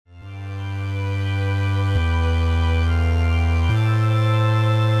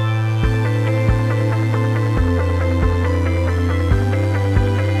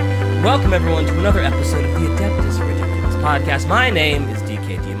welcome everyone to another episode of the Adeptus Ridiculous podcast. My name is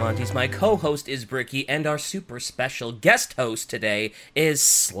DK Diamantes, my co-host is Bricky, and our super special guest host today is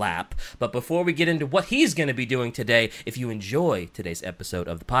Slap. But before we get into what he's going to be doing today, if you enjoy today's episode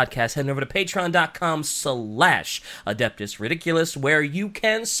of the podcast, head over to patreon.com/Adeptus Ridiculous, where you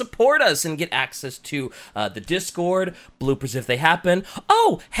can support us and get access to the Discord, bloopers if they happen.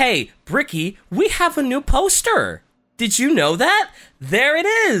 Oh, hey, Bricky, we have a new poster. Did you know that? There it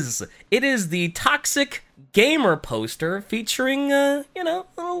is. It is the Toxic Gamer poster featuring, little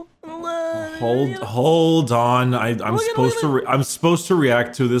Hold on. I'm supposed to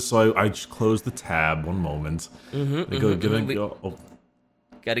react to this, so I just closed the tab. One moment. Gotta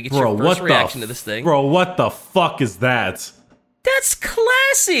get your first reaction to this thing. Bro, what the fuck is that? That's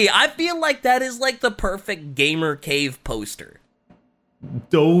classy. I feel like that is like the perfect gamer cave poster.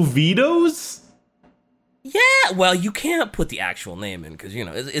 Dovitos? Yeah, well, you can't put the actual name in, because,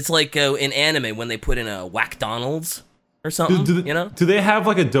 it's like in anime when they put in a Whack-Donald's or something, do they have,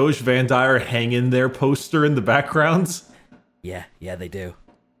 like, a Doge Van Dyer hanging their poster in the background? Yeah, they do.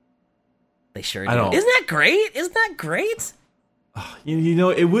 They sure do. Isn't that great? It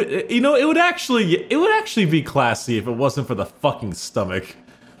would actually be classy if it wasn't for the fucking stomach.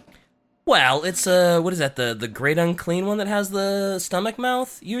 Well, it's what is that? The Great Unclean one that has the stomach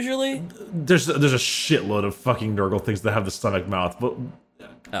mouth usually. There's a shitload of fucking Nurgle things that have the stomach mouth. But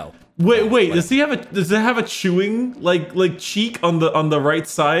wait, does it have a chewing like cheek on the right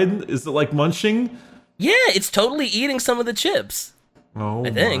side? Is it like munching? Yeah, it's totally eating some of the chips. Oh,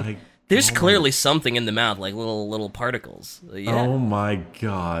 I think there's clearly something in the mouth, like little particles. Yeah. Oh my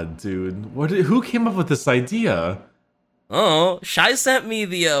god, dude! Who came up with this idea? Oh, Shai sent me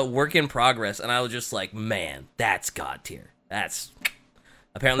the work in progress, and I was just like, man, that's God tier.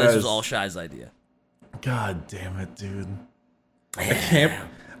 Apparently this was all Shai's idea. God damn it, dude.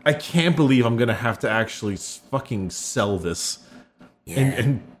 I can't believe I'm gonna have to actually fucking sell this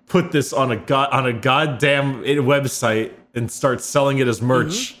and put this on a goddamn website and start selling it as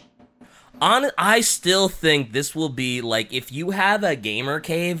merch. I still think this will be, like, if you have a gamer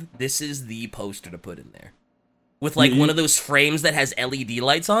cave, this is the poster to put in there. With, like, one of those frames that has LED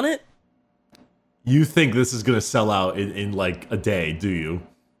lights on it? You think this is gonna sell out in like, a day, do you?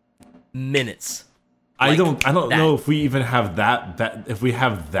 Minutes. I don't know if we even have that if we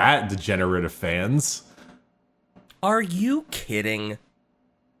have that degenerate of fans. Are you kidding?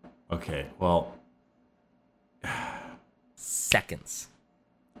 Okay, well... Seconds.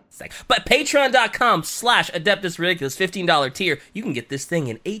 But patreon.com/Adeptus Ridiculous, $15 tier, you can get this thing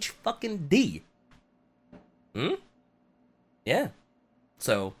in H-fucking-D. Yeah.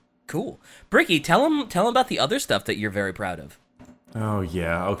 So, cool. Bricky, tell him about the other stuff that you're very proud of. Oh,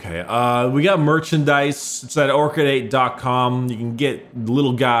 yeah, okay. We got merchandise. It's at orchid8.com. You can get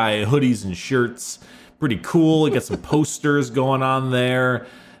little guy hoodies and shirts. Pretty cool. You got some posters going on there.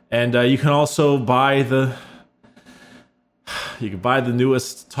 And you can also buy the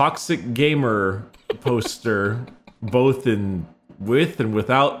newest Toxic Gamer poster, both with and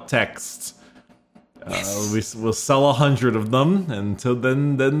without text. We'll sell 100 of them, until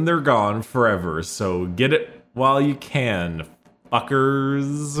then they're gone forever. So get it while you can,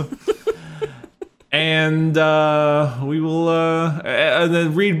 fuckers. And we will and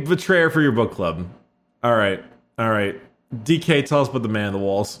then read Betrayer for your book club. All right. DK, tell us about the Man in the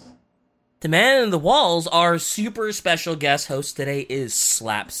Walls. The Man in the Walls, our super special guest host today is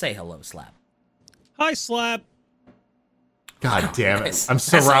Slap. Say hello, Slap. Hi, Slap. God damn it! Nice. I'm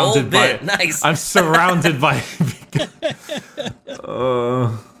surrounded by. Nice. I'm surrounded by.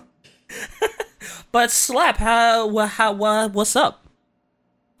 But Slap, what's up?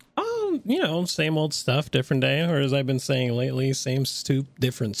 Same old stuff, different day, or as I've been saying lately, same soup,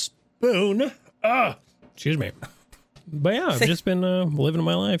 different spoon. Excuse me. But yeah, I've just been living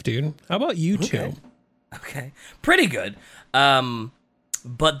my life, dude. How about you two? Okay, pretty good.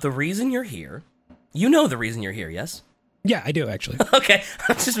 But the reason you're here, the reason you're here, yes? Yeah, I do, actually. Okay,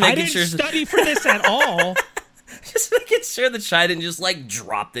 I'm just making sure. I didn't study for this at all. Just making sure that Shai didn't just, like,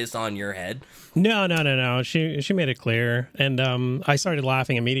 drop this on your head. No. She made it clear. And I started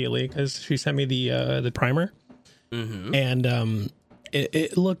laughing immediately because she sent me the primer. Mm-hmm. And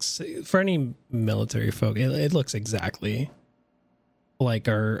it looks, for any military folk, it looks exactly like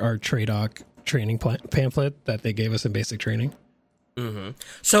our TRADOC training pamphlet that they gave us in basic training. Mm-hmm.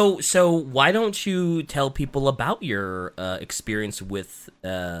 So why don't you tell people about your experience with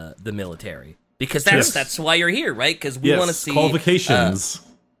the military? Because that's why you're here, right? Because we want to see qualifications.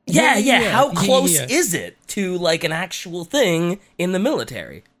 Yeah. How close is it to, like, an actual thing in the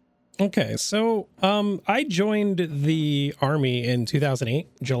military? Okay, so I joined the Army in 2008,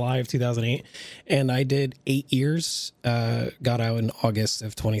 July of 2008, and I did 8 years, got out in August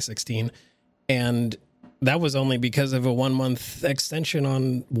of 2016, and that was only because of a 1-month extension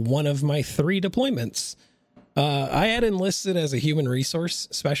on one of my 3 deployments. I had enlisted as a human resource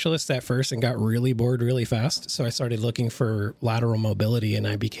specialist at first and got really bored really fast, so I started looking for lateral mobility, and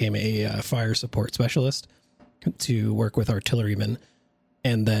I became a fire support specialist to work with artillerymen.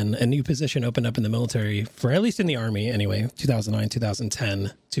 And then a new position opened up in the military, for at least in the Army anyway, 2009,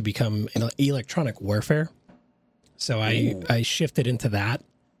 2010, to become electronic warfare. So I shifted into that.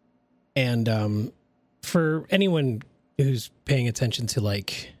 And for anyone who's paying attention to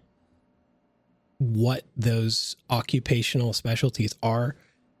like what those occupational specialties are,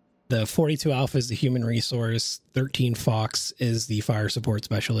 the 42 Alpha is the human resource, 13 Fox is the fire support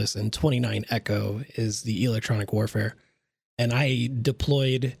specialist, and 29 Echo is the electronic warfare. And I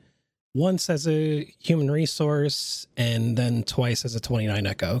deployed once as a human resource and then twice as a 29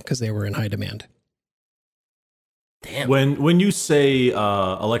 Echo because they were in high demand. Damn. When you say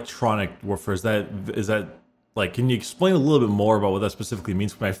electronic warfare, is that like, can you explain a little bit more about what that specifically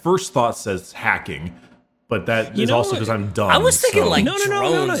means? My first thought says hacking, but that is also because I'm dumb. I was thinking like no.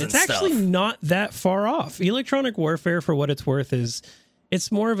 drones It's and actually stuff. not that far off. Electronic warfare, for what it's worth, it's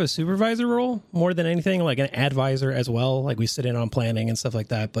more of a supervisor role more than anything, like an advisor as well. Like we sit in on planning and stuff like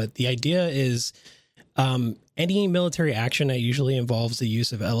that. But the idea is any military action that usually involves the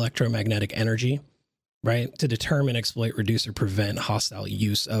use of electromagnetic energy, right, to determine, exploit, reduce, or prevent hostile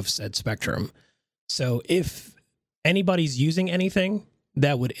use of said spectrum. So if anybody's using anything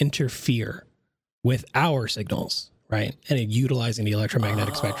that would interfere with our signals, right, and utilizing the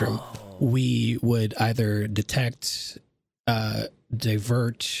electromagnetic spectrum, we would either detect,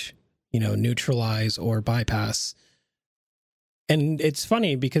 divert, neutralize, or bypass. And it's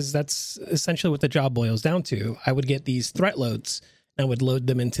funny because that's essentially what the job boils down to. I would get these threat loads and I would load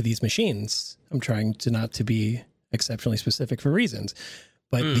them into these machines. I'm trying to not to be exceptionally specific for reasons,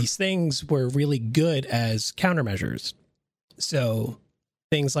 but these things were really good as countermeasures. So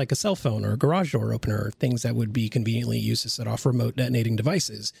things like a cell phone or a garage door opener, things that would be conveniently used to set off remote detonating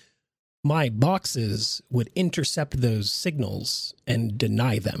devices, my boxes would intercept those signals and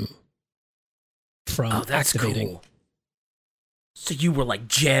deny them from activating. Cool. So you were like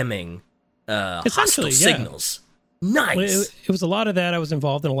jamming hostile yeah. signals. Nice. It was a lot of that. I was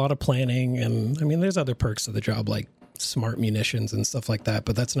involved in a lot of planning, and I mean, there's other perks of the job like smart munitions and stuff like that,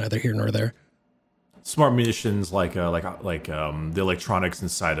 but that's neither here nor there. Smart munitions, like the electronics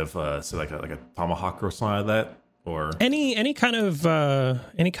inside of say like a Tomahawk or something like that. Or any kind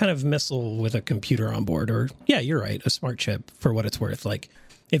of missile with a computer on board, or yeah, you're right, a smart chip, for what it's worth. Like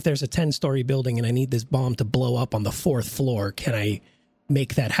if there's a 10-story building and I need this bomb to blow up on the 4th floor, can I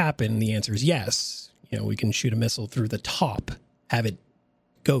make that happen? The answer is yes. We can shoot a missile through the top, have it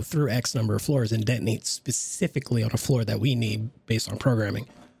go through X number of floors and detonate specifically on a floor that we need based on programming.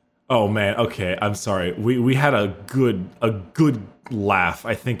 Oh man, okay, I'm sorry. We had a good laugh,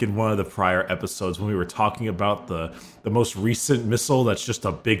 I think, in one of the prior episodes when we were talking about the most recent missile that's just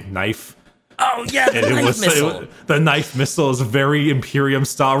a big knife. Oh yeah, the knife missile. The knife missile is very Imperium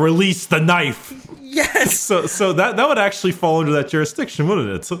style. Release the knife. Yes. So that would actually fall under that jurisdiction, wouldn't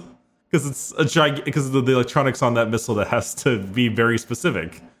it? Because it's because of the electronics on that missile that has to be very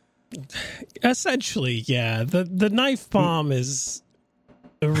specific. Essentially, yeah. The knife bomb is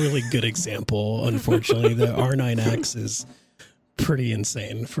a really good example. Unfortunately, the R9X is pretty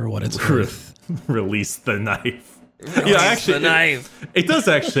insane for what it's worth. Release the knife. Release the knife. It does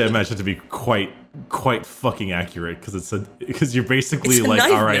actually, I imagine, to be quite fucking accurate because you're basically it's a like,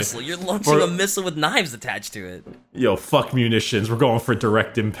 knife all right, missile. You're launching a missile with knives attached to it. Yo, fuck munitions. We're going for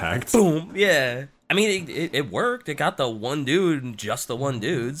direct impact. Boom. Yeah. I mean, it worked. It got the one dude, just the one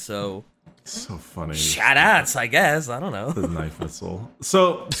dude. So funny. Shout-outs, I guess. I don't know. The knife missile.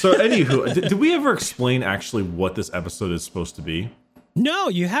 So anywho, did we ever explain actually what this episode is supposed to be? No,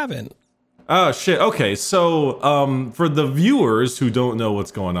 you haven't. Oh shit. Okay, so for the viewers who don't know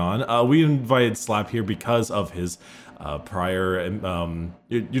what's going on, we invited Slap here because of his prior.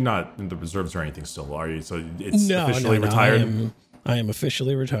 You're not in the reserves or anything still, are you? So it's officially retired. I am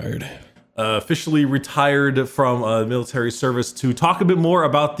officially retired. Officially retired from military service to talk a bit more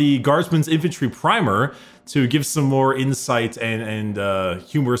about the Guardsman's Infantry Primer, to give some more insight and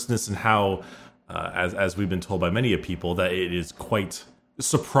humorousness and how, as we've been told by many of people, that it is quite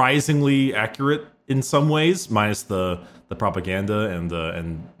surprisingly accurate in some ways, minus the propaganda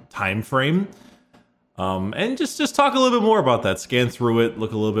and time frame. And just talk a little bit more about that, scan through it,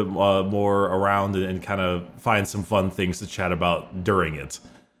 look a little bit more around, and kind of find some fun things to chat about during it.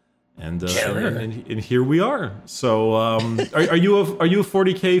 And and here we are. So, are you a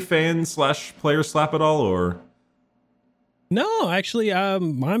 40K fan / player slap at all, or? No, actually,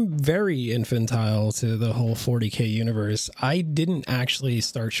 I'm very infantile to the whole 40K universe. I didn't actually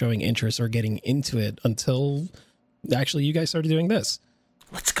start showing interest or getting into it until actually you guys started doing this.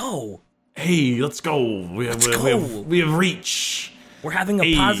 Let's go. Hey, let's go. We have reach. We're having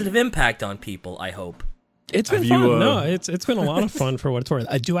a positive impact on people, I hope. It's been fun. No, it's been a lot of fun for what it's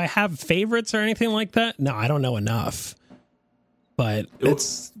worth. Do I have favorites or anything like that? No, I don't know enough. But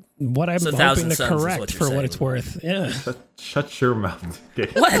it's what I'm hoping to correct for what it's worth. Yeah. Shut your mouth.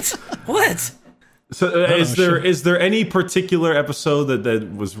 Okay. What? So is there any particular episode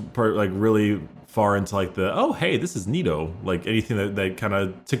that was like really far into like hey, this is neato, like anything that kind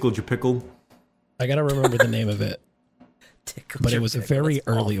of tickled your pickle? I gotta remember the name of it. But it was a very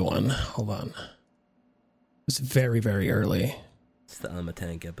early one. Hold on. It was very, very early. It's the I'm a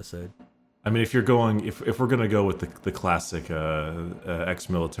Tank episode. I mean, if we're gonna go with the classic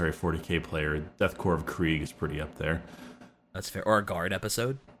ex-military 40K player, Death Corps of Krieg is pretty up there. That's fair. Or a guard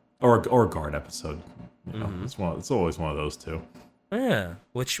episode. Or a guard episode. You know, it's always one of those two. Yeah,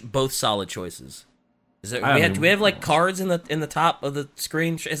 which both solid choices. Do we have like cards in the top of the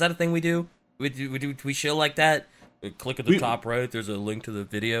screen? Is that a thing we do? Do we show like that? Click at the top right. There's a link to the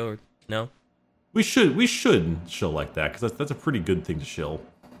video. Or no? We should show like that because that's a pretty good thing to show.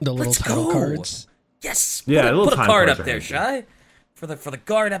 The little title cards. Yes. Put a card up there, Shy. For the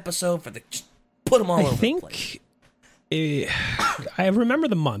guard episode. Just put them all over the place. I remember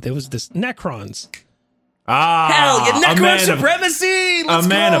the month. It was this Necrons. Hell yeah! Necron supremacy. Let's go. A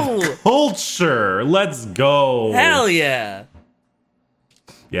man of culture. Let's go. Hell yeah.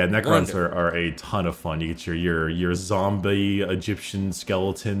 Yeah, Necrons are a ton of fun. You get your zombie Egyptian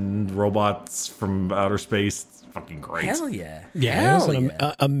skeleton robots from outer space. It's fucking great. Hell yeah. Yeah, it was an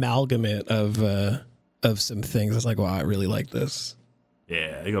amalgamate of some things. It's like, wow, I really like this.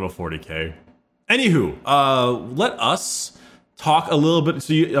 Yeah, you go to 40K. Anywho, let us talk a little bit.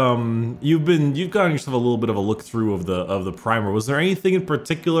 So you've gotten yourself a little bit of a look through of the primer. Was there anything in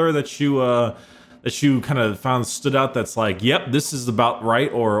particular that you kind of found stood out that's like, yep, this is about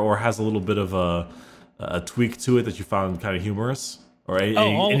right, or has a little bit of a tweak to it that you found kind of humorous, or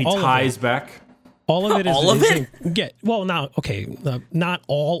any ties back? All of it is all of it. Yeah. Well, now, okay, not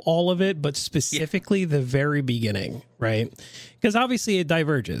all of it, but specifically the very beginning, right? Because obviously it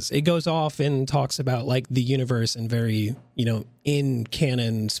diverges. It goes off and talks about like the universe and very, in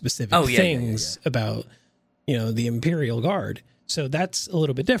canon specific things about, the Imperial Guard. So that's a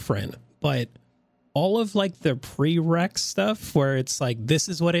little bit different, but all of like the prereq stuff where it's like, this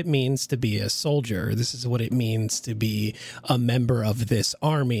is what it means to be a soldier. This is what it means to be a member of this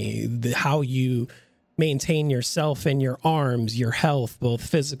army. How you maintain yourself and your arms, your health, both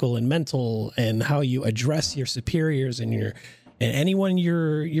physical and mental, and how you address your superiors and anyone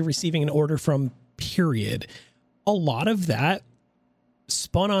you're receiving an order from, period. A lot of that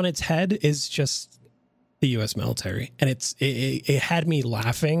spun on its head is just the U.S. military, and it had me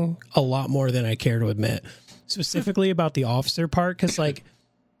laughing a lot more than I care to admit, specifically about the officer part, because like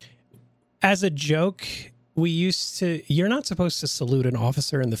as a joke, you're not supposed to salute an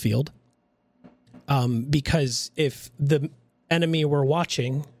officer in the field, because if the enemy were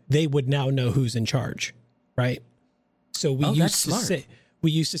watching, they would now know who's in charge, right? So we used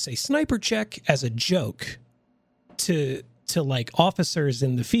to say sniper check as a joke to like officers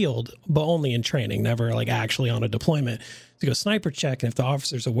in the field, but only in training, never like actually on a deployment, to go sniper check. And if the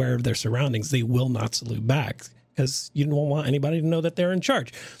officer's aware of their surroundings, they will not salute back because you don't want anybody to know that they're in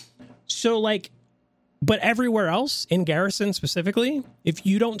charge. So like, but everywhere else in garrison specifically, if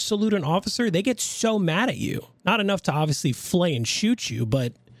you don't salute an officer, they get so mad at you. Not enough to obviously flay and shoot you,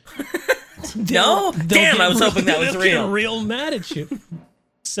 but no, damn, I was hoping that was real. Get real mad at you.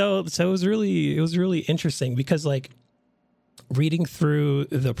 So it was really interesting because like, reading through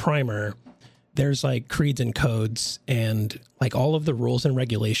the primer, there's like creeds and codes, and like all of the rules and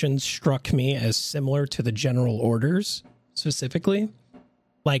regulations struck me as similar to the general orders specifically.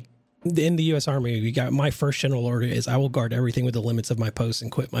 Like in the U.S. Army, we got my first general order is I will guard everything with the limits of my post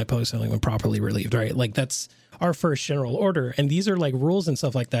and quit my post only when properly relieved, right? Like that's our first general order. And these are like rules and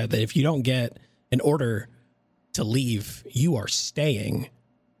stuff like that if you don't get an order to leave, you are staying.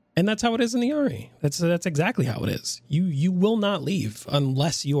 And that's how it is in the Army. That's exactly how it is. You will not leave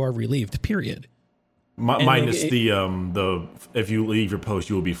unless you are relieved, period. Minus the if you leave your post,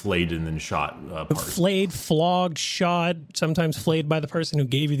 you will be flayed and then shot. Flayed, flogged, shot, sometimes flayed by the person who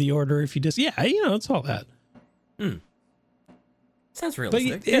gave you the order. If you just, it's all that. Sounds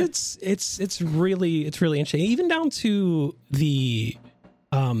realistic. But it's really interesting. Even down to the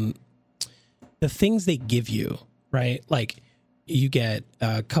the things they give you, right? Like you get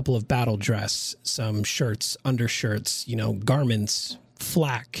a couple of battle dress, some shirts, undershirts, garments,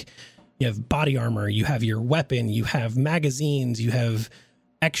 flak, you have body armor, you have your weapon, you have magazines, you have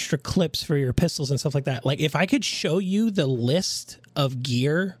extra clips for your pistols and stuff like that. Like if I could show you the list of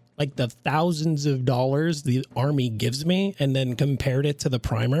gear, like the thousands of dollars the army gives me, and then compared it to the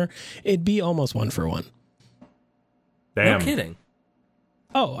primer, it'd be almost one for one. Damn. No kidding.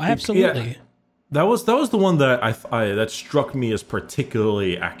 Oh, absolutely. Yeah. That was the one that I that struck me as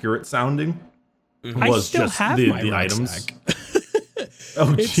particularly accurate sounding. I Was still just have my the items. rucksack.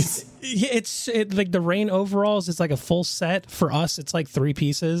 Oh, jeez. It's like the rain overalls. It's like a full set. For us, it's like 3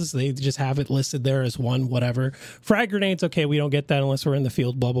 pieces. They just have it listed there as one, whatever. Frag grenades, okay, we don't get that unless we're in the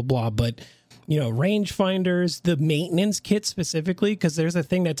field, blah, blah, blah. But, range finders, the maintenance kit specifically, because there's a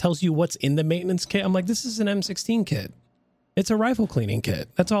thing that tells you what's in the maintenance kit. I'm like, this is an M16 kit. It's a rifle cleaning kit.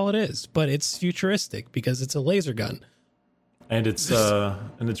 That's all it is. But it's futuristic because it's a laser gun. And it's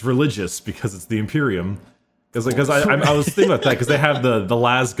religious because it's the Imperium. Because I was thinking about that because they have the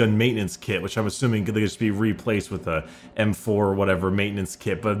las gun maintenance kit, which I'm assuming could just be replaced with a M4 or whatever maintenance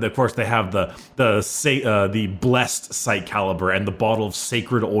kit. But of course they have the blessed sight caliber and the bottle of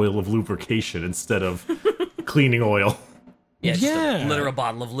sacred oil of lubrication instead of cleaning oil. Yeah, just a literal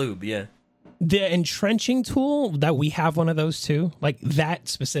bottle of lube. Yeah. The entrenching tool that we have one of those too, like that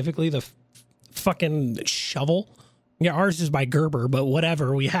specifically, the fucking shovel. Yeah, ours is by Gerber, but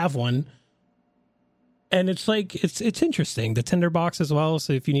whatever, we have one. And it's like, it's interesting. The tinderbox as well.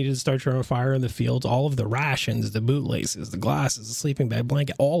 So if you needed to start your own fire in the fields, all of the rations, the bootlaces, the glasses, the sleeping bag,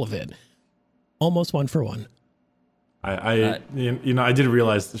 blanket, all of it. Almost one for one. I did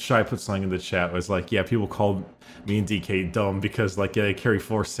realize Shy put something in the chat. It was like, yeah, people called me and DK dumb because they carry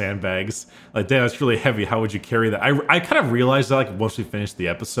 4 sandbags. Like, damn, that's really heavy. How would you carry that? I kind of realized that like once we finished the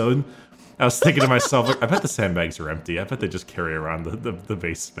episode. I was thinking to myself, like, I bet the sandbags are empty. I bet they just carry around the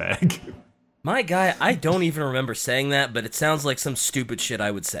base bag. My guy, I don't even remember saying that, but it sounds like some stupid shit I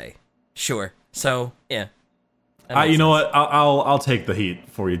would say. Sure. So, yeah. You know what? I'll take the heat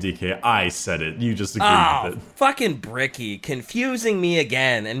for you, DK. I said it. You just agreed with it. Fucking Bricky, confusing me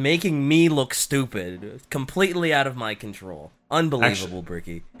again and making me look stupid. Completely out of my control. Unbelievable,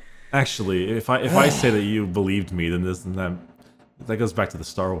 Bricky. Actually, if I say that you believed me, then that goes back to the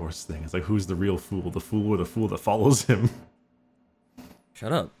Star Wars thing. It's like, who's the real fool? The fool or the fool that follows him?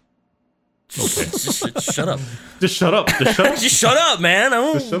 Shut up. Okay. Just shut up. Just shut up. Just shut up. Just shut up, man.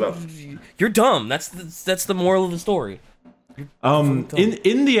 Just shut up. You're dumb. That's the moral of the story.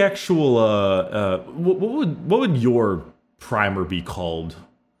 In the actual what would your primer be called?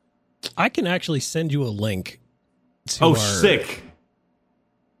 I can actually send you a link to sick.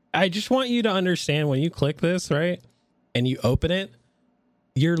 I just want you to understand when you click this, right? And you open it,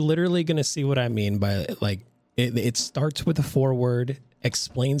 you're literally going to see what I mean by like it starts with a foreword,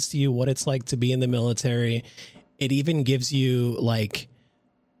 explains to you what it's like to be in the military. It even gives you like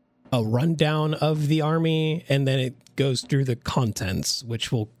a rundown of the army, and then it goes through the contents,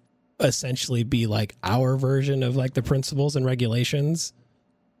 which will essentially be like our version of like the principles and regulations,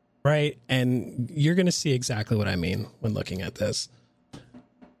 right? And you're going to see exactly what I mean when looking at this.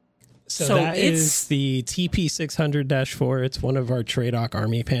 So that is the TP 600-4. It's one of our TRADOC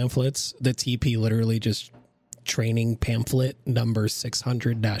Army pamphlets. The TP literally just training pamphlet number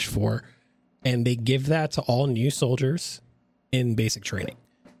 600-4. And they give that to all new soldiers in basic training.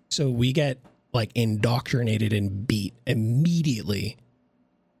 So we get like indoctrinated and beat immediately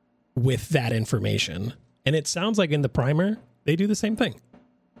with that information. And it sounds like in the primer, they do the same thing.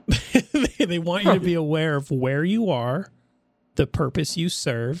 They want you to be aware of where you are, the purpose you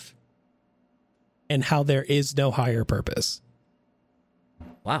serve, and how there is no higher purpose.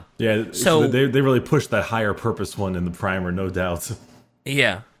 Wow. Yeah, so they really pushed that higher purpose one in the primer, no doubt.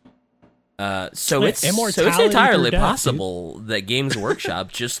 Yeah. So it's entirely possible that Games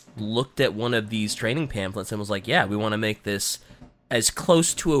Workshop just looked at one of these training pamphlets and was like, yeah, we want to make this as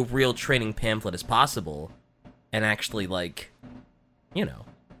close to a real training pamphlet as possible, and actually, like, you know,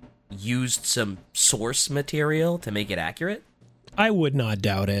 used some source material to make it accurate. I would not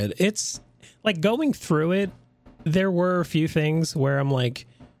doubt it. It's like going through it, there were a few things where I'm like,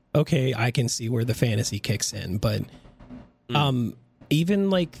 okay, I can see where the fantasy kicks in, but even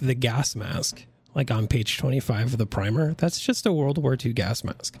like the gas mask, like on page 25 of the primer, that's just a World War II gas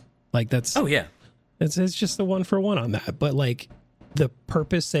mask. Like that's it's just the one for one on that. But like the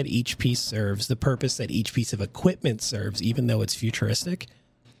purpose that each piece serves, the purpose that each piece of equipment serves, even though it's futuristic,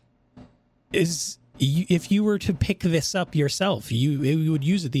 is if you were to pick this up yourself, you would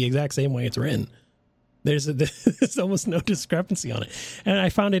use it the exact same way it's written. There's almost no discrepancy on it. And I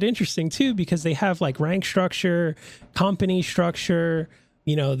found it interesting too, because they have like rank structure, company structure,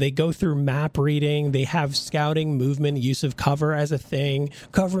 they go through map reading, they have scouting, movement, use of cover as a thing,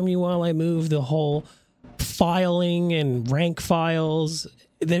 cover me while I move, the whole filing and rank files.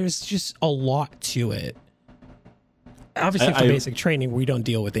 There's just a lot to it. Obviously, for basic training, we don't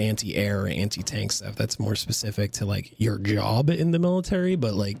deal with anti-air or anti-tank stuff. That's more specific to like your job in the military,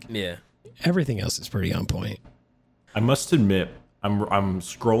 but like, yeah, everything else is pretty on point. I must admit, I'm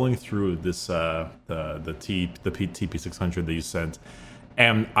scrolling through this the TP600 that you sent,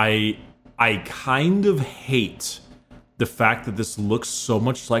 and I kind of hate the fact that this looks so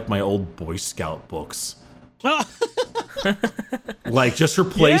much like my old Boy Scout books. Like just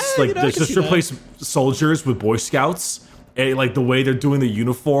replace replace soldiers with Boy Scouts, and like the way they're doing the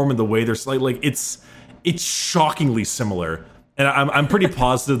uniform and the way they're like it's shockingly similar. And I'm pretty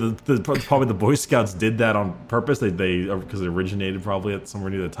positive that probably the Boy Scouts did that on purpose. They because it originated probably at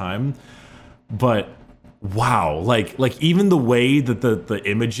somewhere near the time. But wow, like even the way that the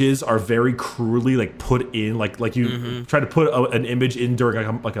images are very cruelly like put in, like you try to put an image in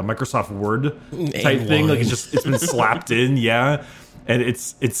during like a Microsoft Word type thing, like it's been slapped in, yeah. And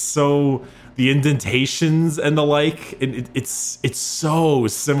it's so the indentations and the like, and it's so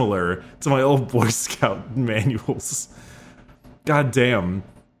similar to my old Boy Scout manuals. God damn.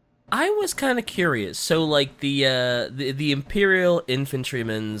 I was kind of curious. So, like the Imperial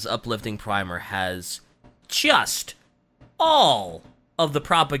Infantryman's Uplifting Primer has just all of the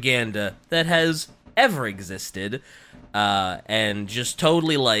propaganda that has ever existed, and just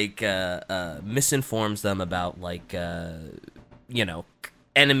totally like misinforms them about like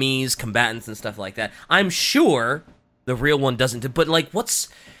enemies, combatants, and stuff like that. I'm sure the real one doesn't. But like,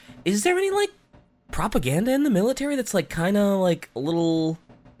 is there any like propaganda in the military that's like kind of like a little,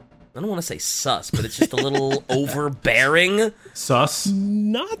 I don't want to say sus, but it's just a little overbearing? Sus?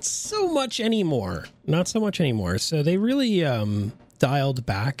 Not so much anymore. So they really dialed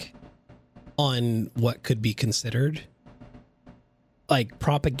back on what could be considered like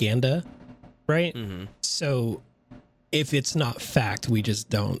propaganda, right? Mm-hmm. So if it's not fact, we just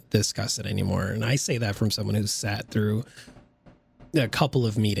don't discuss it anymore. And I say that from someone who's sat through a couple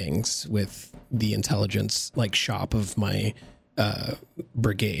of meetings with the intelligence like shop of my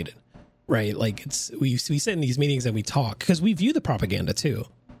brigade, right? Like we sit in these meetings and we talk because we view the propaganda too.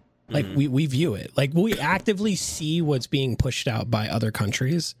 Like we view it, like we actively see what's being pushed out by other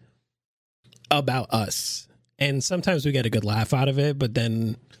countries about us. And sometimes we get a good laugh out of it, but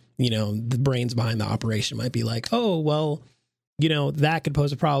then, the brains behind the operation might be like, oh, well, that could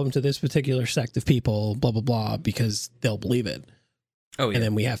pose a problem to this particular sect of people, blah, blah, blah, because they'll believe it. Oh, yeah. And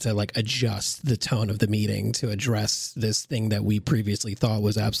then we have to like adjust the tone of the meeting to address this thing that we previously thought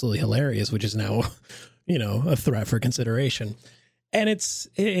was absolutely hilarious, which is now, a threat for consideration. And it's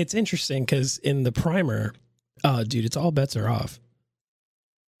interesting because in the primer, dude, it's all bets are off.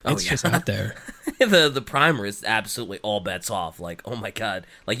 It's just out there. The primer is absolutely all bets off. Like, oh my god!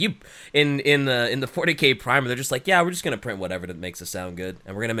 Like you in the 40K primer, they're just like, yeah, we're just gonna print whatever that makes us sound good,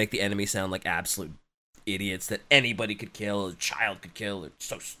 and we're gonna make the enemy sound like absolute idiots that anybody could kill, a child could kill. They're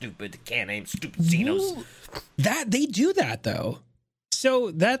so stupid, they can't aim, stupid Xenos. That they do that though. So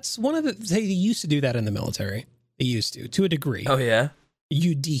that's one of the they used to do that in the military. They used to a degree. Oh yeah.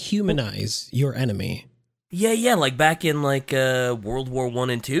 You dehumanize your enemy. Yeah, like back in like World War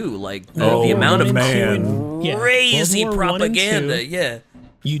I and II, like the amount of crazy propaganda. Yeah,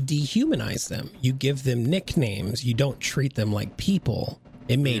 you dehumanize them. You give them nicknames. You don't treat them like people.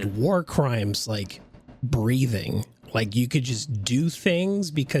 It made war crimes like breathing. Like you could just do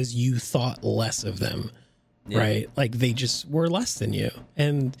things because you thought less of them, right? Like they just were less than you,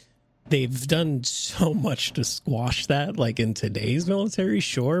 and they've done so much to squash that. Like in today's military,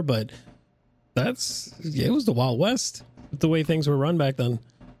 sure, but. It was the Wild West, the way things were run back then.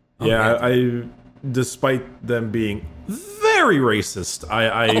 Yeah, I despite them being very racist,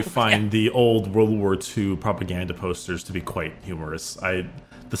 I find the old World War II propaganda posters to be quite humorous.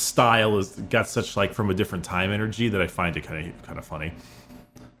 The style has got such like from a different time energy that I find it kind of funny.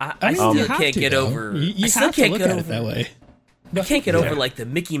 I still can't get over. You still can't look at it that way. I can't get over like the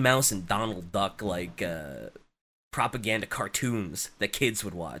Mickey Mouse and Donald Duck like propaganda cartoons that kids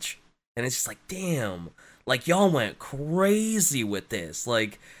would watch. And it's just like, damn, like y'all went crazy with this.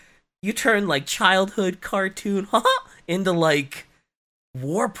 Like, you turned like childhood cartoon into like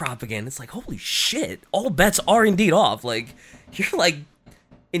war propaganda. It's like, holy shit, all bets are indeed off. Like, you're like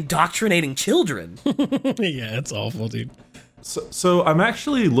indoctrinating children. Yeah, it's awful, dude. So I'm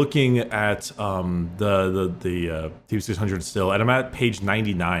actually looking at the TV600 still, and I'm at page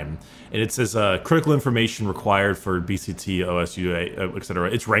 99, and it says critical information required for BCT, OSU,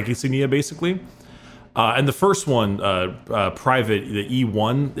 etc. It's rank insignia basically, and the first one, private, the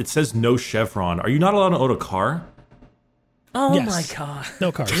E1, it says no chevron. Are you not allowed to own a car? Oh Yes. my god!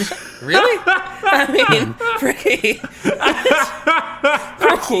 No cars. Really? I mean, Ricky.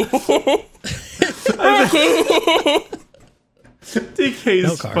 DK's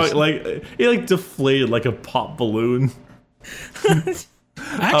No cars. he deflated like a pop balloon.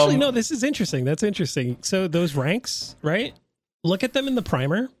 Actually, no, this is interesting. That's interesting. So those ranks, right? Look at them in the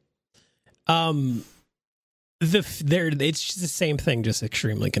primer. It's just the same thing, just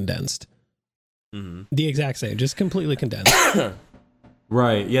extremely condensed. Mm-hmm. The exact same, just completely condensed.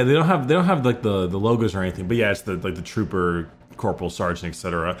 Right. Yeah, they don't have like the logos or anything, but yeah, it's the trooper, corporal, sergeant,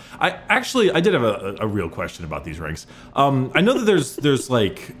 etc. I did have a real question about these ranks. I know that there's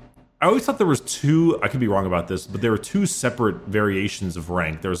like, I always thought there was two, I could be wrong about this, but there were two separate variations of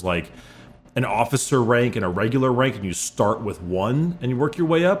rank. There's like an officer rank and a regular rank, and you start with one and you work your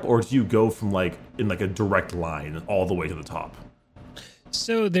way up, or do you go from like in like a direct line all the way to the top?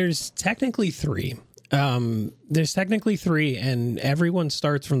 So there's technically three. And everyone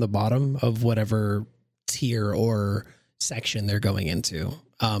starts from the bottom of whatever tier or section they're going into.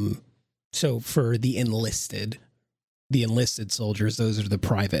 So for the enlisted soldiers, those are the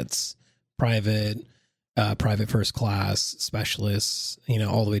privates, private first class, specialists,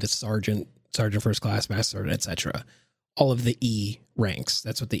 all the way to sergeant first class, master sergeant, etc. All of the E ranks.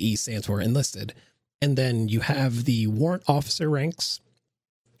 That's what the E stands for, enlisted. And then you have the warrant officer ranks,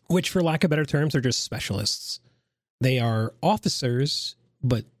 which, for lack of better terms, are just specialists. They are officers,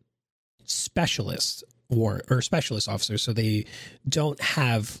 but specialist officers. So they don't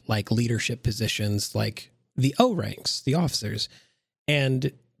have like leadership positions like the O ranks, the officers.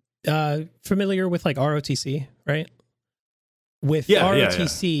 And familiar with like ROTC, right? With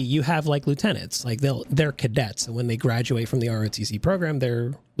ROTC, you have like lieutenants, like they're cadets. And when they graduate from the ROTC program,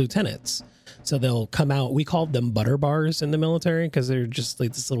 they're lieutenants. So they'll come out. We called them butter bars in the military because they're just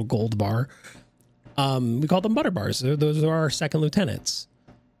like this little gold bar. We call them butter bars. Those are our second lieutenants.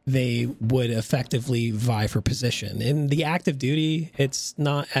 They would effectively vie for position. In the active duty, it's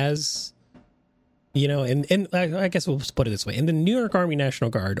not as, and I guess we'll put it this way. In the New York Army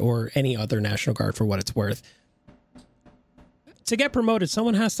National Guard, or any other National Guard for what it's worth, to get promoted,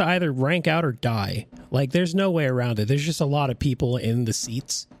 someone has to either rank out or die. Like, there's no way around it. There's just a lot of people in the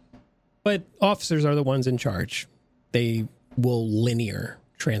seats. But officers are the ones in charge. They will linear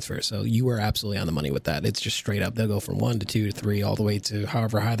transfer. So you are absolutely on the money with that. It's just straight up. They'll go from 1 to 2 to 3, all the way to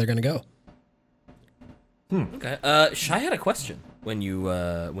however high they're going to go. Okay. Shai had a question when you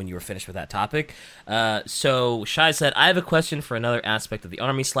were finished with that topic. So Shai said, I have a question for another aspect of the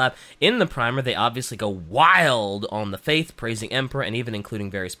Army slap. In the primer, they obviously go wild on the faith, praising Emperor, and even including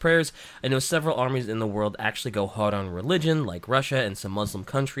various prayers. I know several armies in the world actually go hard on religion, like Russia and some Muslim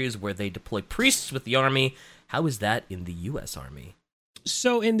countries where they deploy priests with the army. How is that in the U.S. Army?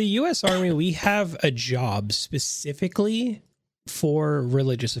 So in the U.S. Army, we have a job specifically for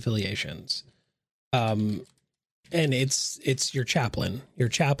religious affiliations. And it's your chaplain or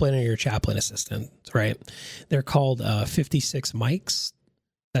your chaplain assistant, right? They're called 56 mics.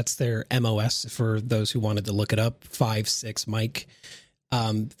 That's their MOS for those who wanted to look it up. 5-6 mic.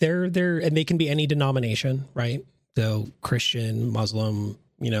 They're and they can be any denomination, right? So Christian, Muslim,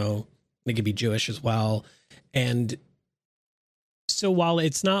 they could be Jewish as well. And so while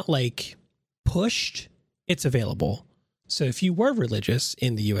it's not like pushed, it's available. So if you were religious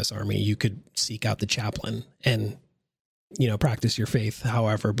in the U.S. Army, you could seek out the chaplain and, practice your faith,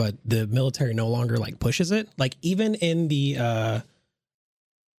 however, but the military no longer like pushes it. Like even in the,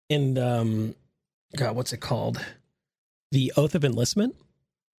 what's it called? The Oath of Enlistment,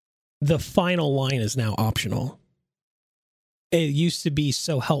 the final line is now optional. It used to be,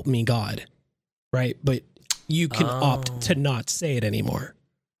 so help me God, right? But you can opt to not say it anymore.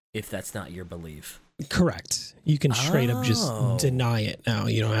 If that's not your belief. Correct. You can straight up just deny it now.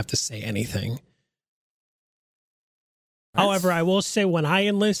 You don't have to say anything. However, I will say when I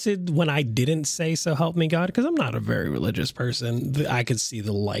enlisted, when I didn't say so help me God, because I'm not a very religious person, I could see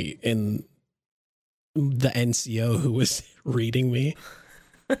the light in the NCO who was reading me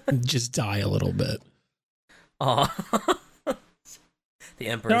just die a little bit. Oh, the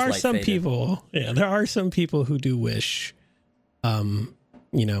Emperor's there are light some faded. people. Yeah, there are some people who do wish,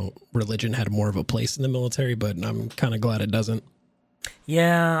 religion had more of a place in the military, but I'm kind of glad it doesn't.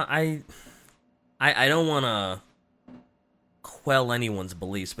 Yeah, I don't want to quell anyone's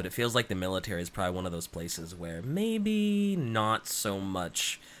beliefs, but it feels like the military is probably one of those places where maybe not so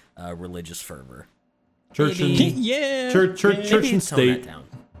much religious fervor. Church and state. Yeah, church and state.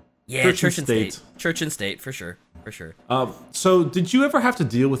 Church and state, for sure. So, did you ever have to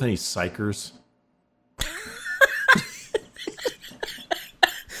deal with any psychers?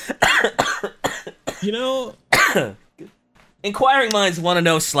 You know, inquiring minds want to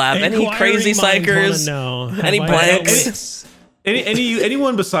know, Slap. Any crazy psychers? Any blanks?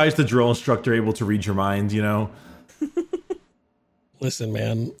 Anyone besides the drill instructor able to read your mind? You know. Listen,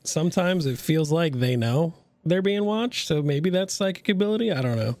 man. Sometimes it feels like they know they're being watched, so maybe that's psychic ability. I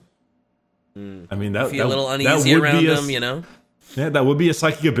don't know. I mean, that feel a little uneasy around them, you know. Yeah, that would be a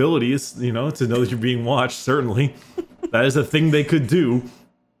psychic ability, you know, to know that you're being watched. Certainly, that is a thing they could do.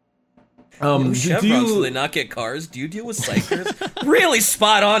 Chevrons, do they not get cars? Do you deal with psychers? Really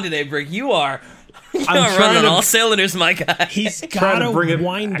spot on today, Brick. You are running on all cylinders, my guy. He's got to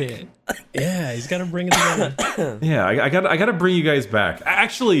wind it. Yeah, he's got to bring it together. Yeah, I got to bring you guys back.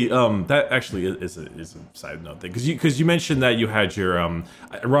 Actually, that actually is a side note thing, because you mentioned that you had your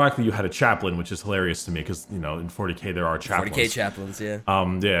ironically you had a chaplain, which is hilarious to me because in 40K there are chaplains. 40K chaplains, yeah.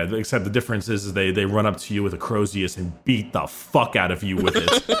 Yeah. Except the difference is they run up to you with a Crozius and beat the fuck out of you with it.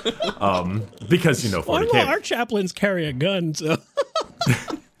 Because 40K. Well, our chaplains carry a gun, so.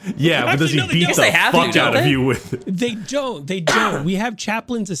 Yeah, but does he beat the fuck out of you with it? They don't. We have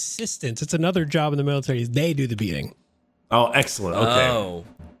chaplain's assistants. It's another job in the military. They do the beating. Oh, excellent. Okay. Oh.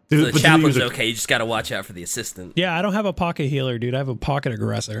 So the chaplain's okay. You just got to watch out for the assistant. Yeah, I don't have a pocket healer, dude. I have a pocket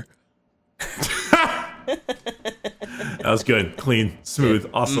aggressor. That was good. Clean. Smooth.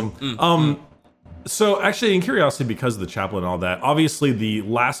 Awesome. So actually, in curiosity, because of the chaplain and all that, obviously the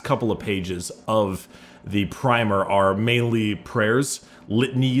last couple of pages of the primer are mainly prayers,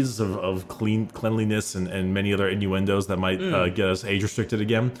 litanies of cleanliness and many other innuendos that might get us age restricted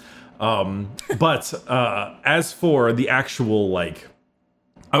again. But as for the actual,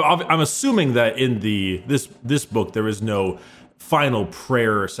 I'm assuming that in this book there is no final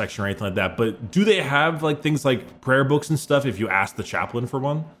prayer section or anything like that. But do they have things like prayer books and stuff if you ask the chaplain for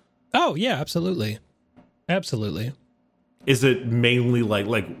one? Oh yeah, absolutely. Is it mainly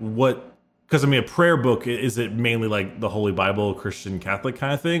like what? Because, a prayer book, is it mainly like the Holy Bible, Christian, Catholic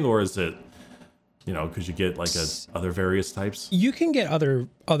kind of thing? Or is it, because you get other various types? You can get other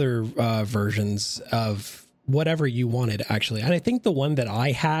versions of whatever you wanted, actually. And I think the one that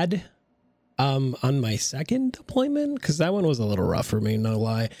I had on my second deployment, because that one was a little rough for me, no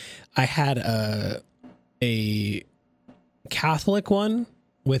lie. I had a Catholic one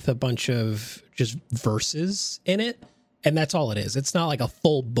with a bunch of just verses in it. And that's all it is. It's not like a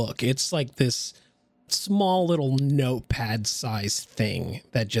full book. It's like this small little notepad size thing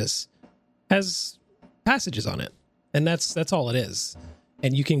that just has passages on it. And that's all it is.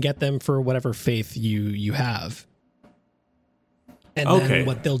 And you can get them for whatever faith you have. And then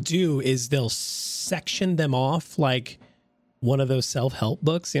what they'll do is they'll section them off like one of those self-help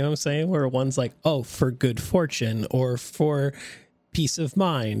books, you know what I'm saying? Where one's like, oh, for good fortune or for peace of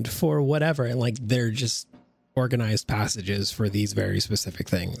mind, for whatever. And they're just organized passages for these very specific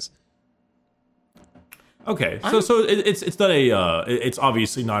things. Okay, so it's not it's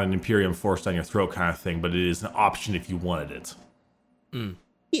obviously not an Imperium forced down your throat kind of thing, but it is an option if you wanted it.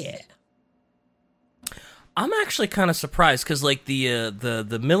 Yeah. I'm actually kind of surprised because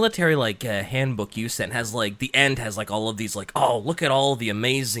the military handbook you sent has the end has all of these oh, look at all the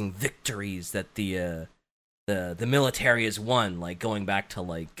amazing victories that the military has won, going back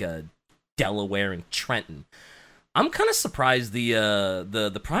to Delaware and Trenton. I'm kind of surprised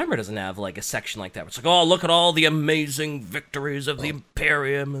the primer doesn't have a section like that. It's oh, look at all the amazing victories of the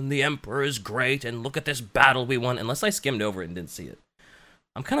Imperium and the Emperor is great and look at this battle we won. Unless I skimmed over it and didn't see it.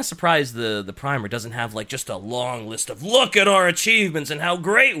 I'm kind of surprised the primer doesn't have just a long list of look at our achievements and how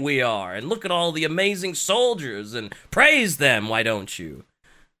great we are and look at all the amazing soldiers and praise them. Why don't you?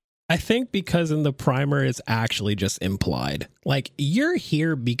 I think because in the primer it's actually just implied. You're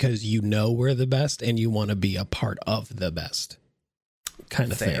here because you know we're the best and you want to be a part of the best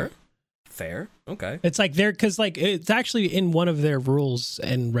kind of thing. Fair. Okay. It's because it's actually in one of their rules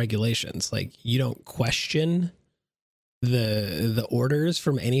and regulations. You don't question the orders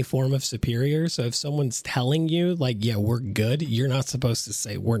from any form of superior. So if someone's telling you yeah, we're good, you're not supposed to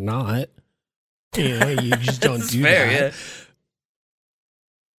say we're not. You just don't do fair, that. Yeah.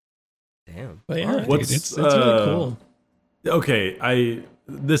 Damn. But yeah, dude, it's really cool. Okay,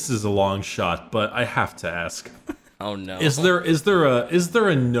 this is a long shot, but I have to ask. Oh no. Is there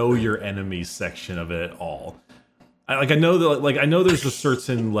a know your enemy section of it at all? I know that I know there's a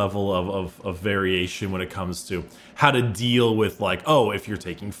certain level of variation when it comes to how to deal with like, oh, if you're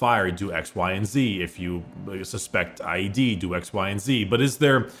taking fire, do X, Y, and Z. If you suspect IED, do X, Y, and Z. But is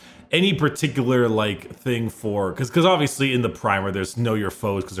there any particular like thing for because obviously in the primer there's know your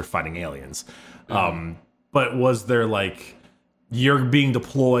foes because they're fighting aliens. But was there like you're being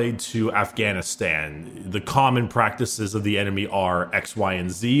deployed to Afghanistan, the common practices of the enemy are X, Y,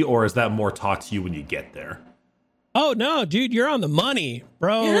 and Z, or is that more taught to you when you get there? Oh no, dude, you're on the money,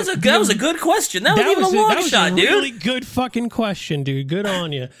 bro. Yeah, that was a good question. That was even a long shot, dude. Really good fucking question, dude. Good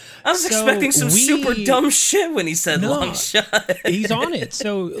on you. I was expecting some super dumb shit when he said long shot. He's on it.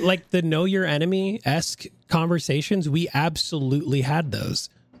 So, like the know your enemy-esque conversations, we absolutely had those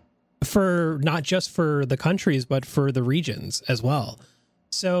for not just for the countries, but for the regions as well.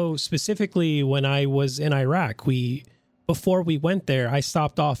 So, specifically, when I was in Iraq, before we went there, I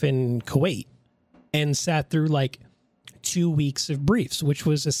stopped off in Kuwait and sat through like 2 weeks of briefs, which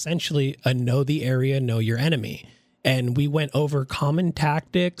was essentially a know the area, know your enemy. And we went over common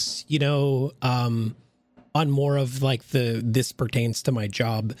tactics, on more of like this pertains to my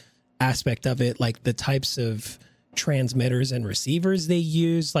job aspect of it, like the types of transmitters and receivers they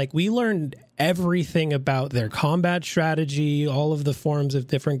use. Like we learned everything about their combat strategy, all of the forms of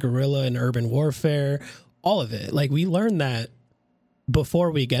different guerrilla and urban warfare, all of it. Like we learned that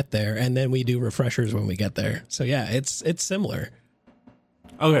before we get there, and then we do refreshers when we get there. So yeah, it's similar.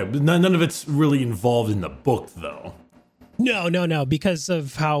 Okay, but none of it's really involved in the book, though. No, because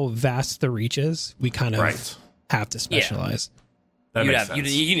of how vast the reach is, we kind of have to specialize. That makes sense.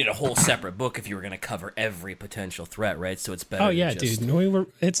 You need a whole separate book if you were going to cover every potential threat, right? So it's better. Oh yeah, to just dude.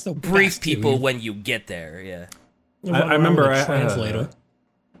 It's the brief best, people dude. when you get there. Yeah. I remember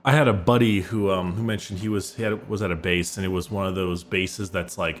I had a buddy who mentioned he was at a base, and it was one of those bases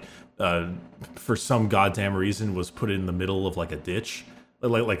that's like for some goddamn reason was put in the middle of like a ditch,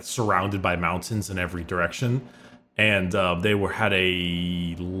 like surrounded by mountains in every direction, and they had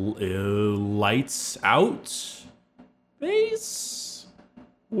a lights out base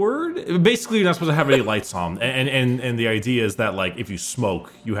word. Basically, you're not supposed to have any lights on, and the idea is that like if you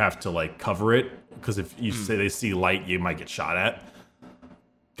smoke, you have to like cover it because if you say they see light, you might get shot at.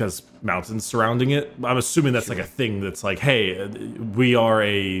 Because mountains surrounding it. I'm assuming that's like a thing that's like, hey, we are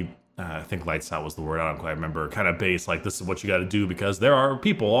I think lights out was the word, I don't quite remember, kind of base, like this is what you got to do because there are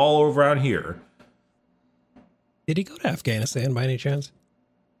people all around here. Did he go to Afghanistan by any chance?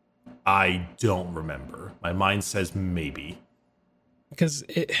 I don't remember. My mind says maybe. Because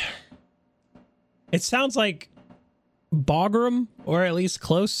it sounds like Bagram, or at least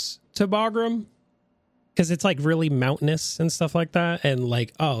close to Bagram. Because it's like really mountainous and stuff like that. And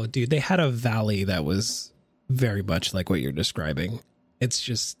like, oh, dude, they had a valley that was very much like what you're describing. It's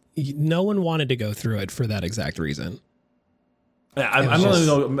just, no one wanted to go through it for that exact reason. Yeah, I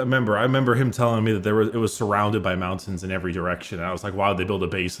don't remember. I remember him telling me that it was surrounded by mountains in every direction. And I was like, why would they build a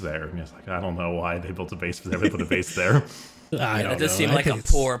base there? And he was like, I don't know why they built a base there. They put a base there. It does seem like a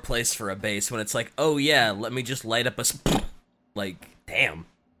poor place for a base when it's like, oh yeah, let me just light up like, damn,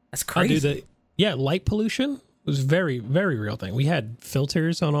 that's crazy. Yeah, light pollution was very, very real thing. We had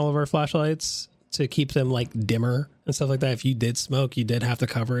filters on all of our flashlights to keep them like dimmer and stuff like that. If you did smoke, you did have to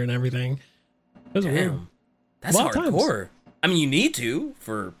cover it and everything. It was weird. That's hardcore. I mean, you need to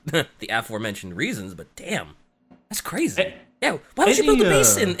for the aforementioned reasons, but damn, that's crazy. Yeah, why would you build a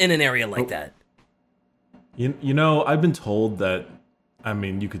base in an area like that? You know, I've been told that. I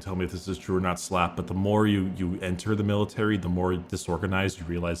mean, you could tell me if this is true or not, Slap. But the more you enter the military, the more disorganized you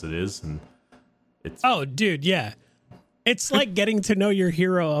realize it is, and oh, dude, yeah. It's like getting to know your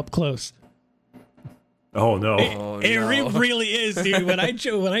hero up close. Oh no! It really is, dude. When I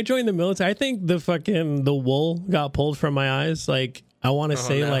joined the military, I think the wool got pulled from my eyes. Like I want to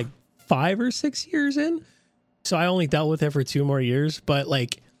say like 5 or 6 years in. So I only dealt with it for 2 more years. But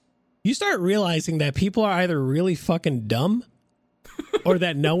like, you start realizing that people are either really fucking dumb, or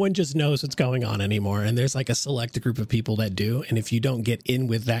that no one just knows what's going on anymore. And there's like a select group of people that do. And if you don't get in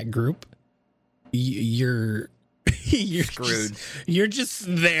with that group, you're screwed. You're just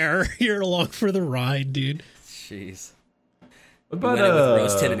there. You're along for the ride, dude. Jeez. But we went in with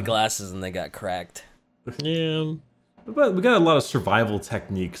rose-tinted glasses and they got cracked. Yeah. But we got a lot of survival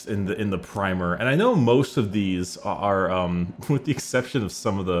techniques in the primer, and I know most of these are, with the exception of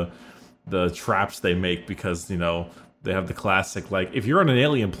some of the traps they make, because they have the classic like, if you're on an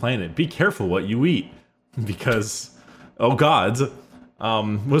alien planet, be careful what you eat, because oh god.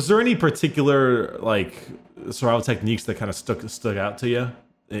 Was there any particular like survival techniques that kind of stuck out to you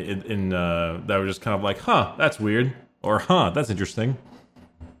in that were just kind of like, huh, that's weird, or huh, that's interesting?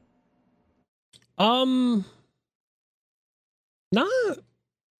 Not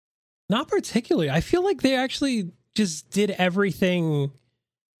not particularly. I feel like they actually just did everything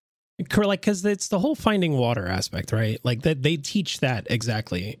like, because it's the whole finding water aspect, right? Like that they teach that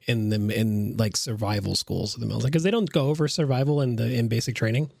exactly in like survival schools of the mills, because they don't go over survival in basic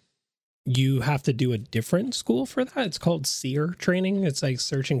training. You have to do a different school for that. It's called SEER training. It's like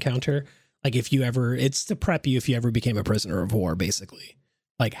search encounter. Like it's to prep you if you ever became a prisoner of war, basically.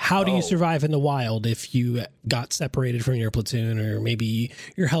 Like, how do you survive in the wild if you got separated from your platoon, or maybe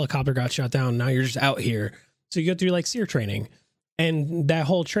your helicopter got shot down? Now you're just out here. So you go through like SEER training. And that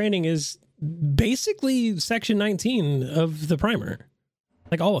whole training is basically Section 19 of the primer.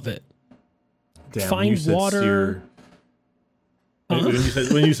 Like all of it. Damn, find water.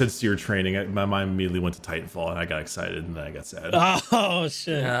 When you said SEER training, my mind immediately went to Titanfall, and I got excited, and then I got sad. Oh,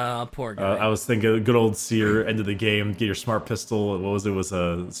 shit. Oh, poor guy. I was thinking good old SEER, end of the game, get your smart pistol. What was it? It was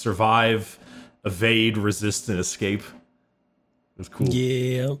survive, evade, resist, and escape. It was cool.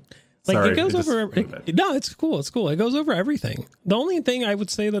 Yeah. Like, Sorry, it goes over. No, it's cool. It's cool. It goes over everything. The only thing I would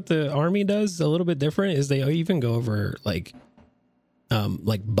say that the Army does a little bit different is they even go over like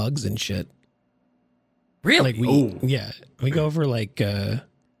bugs and shit. Really? Like we go over like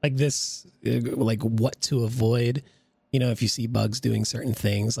this, like what to avoid. You know, if you see bugs doing certain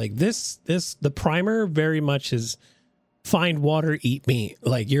things, like the primer very much is find water, eat meat.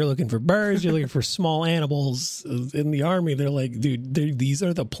 Like, you're looking for birds, you're looking for small animals. In the Army, they're like, dude, these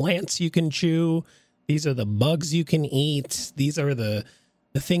are the plants you can chew. These are the bugs you can eat. These are the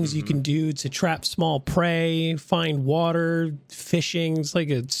things you can do to trap small prey, find water, fishing. It's like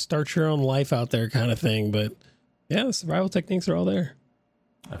a start your own life out there kind of thing. But yeah, the survival techniques are all there.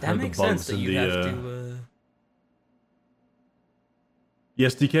 That makes sense that you have to...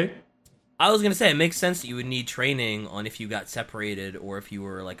 Yes, DK? I was going to say, it makes sense that you would need training on if you got separated or if you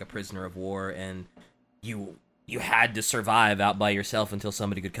were like a prisoner of war and you had to survive out by yourself until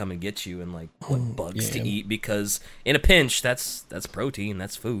somebody could come and get you, and like what bugs to eat, because in a pinch, that's protein,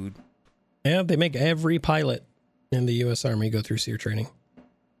 that's food. Yeah, they make every pilot in the U.S. Army go through SEER training.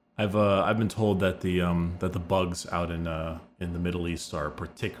 I've been told that the bugs out in the Middle East are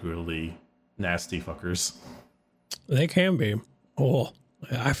particularly nasty fuckers. They can be. Oh,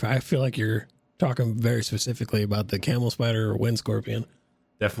 I feel like you're talking very specifically about the camel spider or wind scorpion.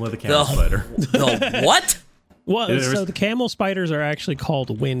 Definitely the camel spider. The what? Well, so the camel spiders are actually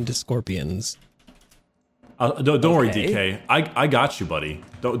called wind scorpions. Don't worry, DK. I got you, buddy.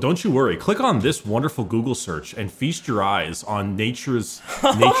 Don't you worry. Click on this wonderful Google search and feast your eyes on nature's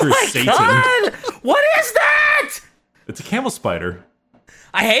Satan. God! What is that? It's a camel spider.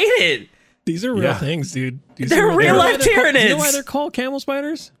 I hate it. These are real things, dude. They're real life tyrannids. You know why they're called camel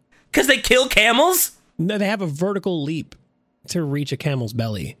spiders? Because they kill camels? No, they have a vertical leap to reach a camel's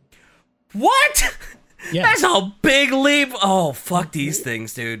belly. What? Yeah. That's a big leap. Oh, fuck these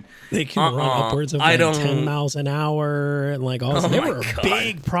things, dude. They can run upwards of like 10 miles an hour and like all this. They were a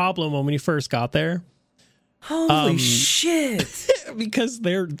big problem when we first got there. Holy shit. Because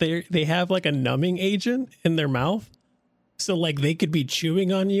they have like a numbing agent in their mouth. So like they could be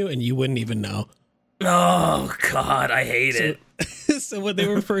chewing on you and you wouldn't even know. Oh God, I hate it. So when they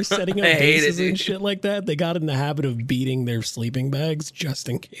were first setting up bases and shit like that, they got in the habit of beating their sleeping bags just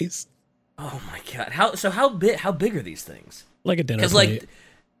in case. Oh my God! How big are these things? Like a dinner plate. Like,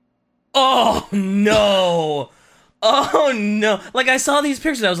 oh no, oh no! Like, I saw these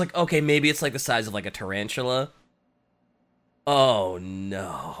pictures, I was like, okay, maybe it's like the size of like a tarantula. Oh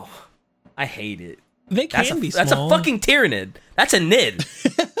no, I hate it. They can be small. That's a fucking tyrannid. That's a nid.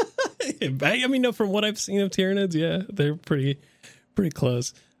 I mean, no, from what I've seen of tyrannids, yeah, they're pretty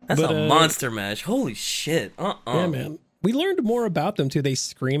close. That's a monster mash. Holy shit. Yeah, man. We learned more about them too. They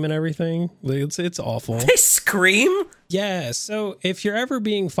scream and everything. It's awful. They scream? Yeah. So if you're ever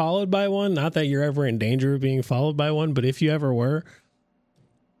being followed by one, not that you're ever in danger of being followed by one, but if you ever were,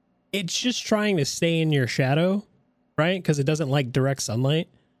 it's just trying to stay in your shadow, right? Because it doesn't like direct sunlight.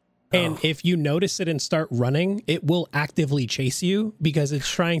 And if you notice it and start running, it will actively chase you because it's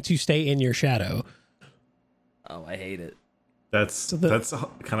trying to stay in your shadow. Oh, I hate it. That's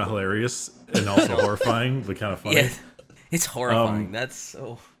kind of hilarious and also horrifying, but kind of funny. Yeah, it's horrifying. That's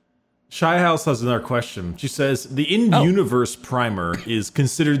so... Shy House has another question. She says, the in-universe primer is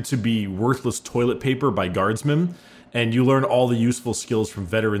considered to be worthless toilet paper by guardsmen, and you learn all the useful skills from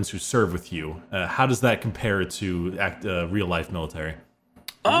veterans who serve with you. How does that compare to real-life military?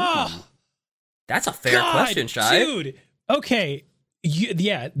 Oh, that's a fair question, Shy. Dude. Okay.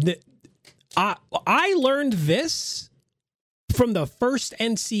 I learned this from the first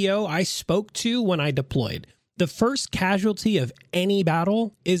NCO I spoke to when I deployed. The first casualty of any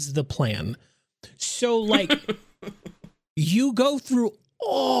battle is the plan. So, like, you go through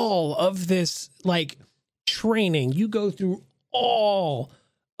all of this like training, you go through all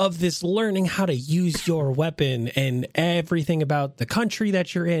of this learning how to use your weapon and everything about the country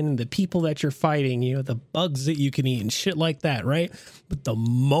that you're in, the people that you're fighting, you know, the bugs that you can eat and shit like that, right? But the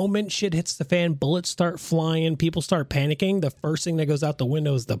moment shit hits the fan, bullets start flying, people start panicking, the first thing that goes out the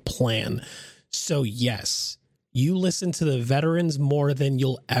window is the plan. So yes, you listen to the veterans more than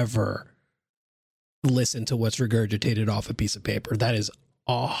you'll ever listen to what's regurgitated off a piece of paper. That is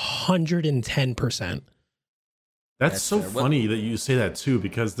 110%. That's so funny that you say that too,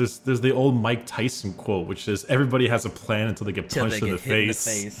 because there's the old Mike Tyson quote, which is everybody has a plan until they get punched in the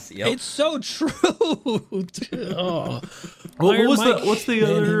face. Yep. It's so true. Oh. What's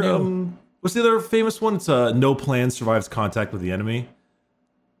the other famous one? It's no plan survives contact with the enemy.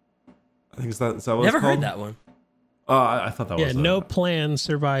 I think is that what it's called? Never heard that one. I thought that was no plan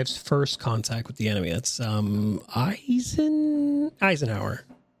survives first contact with the enemy. That's Eisenhower.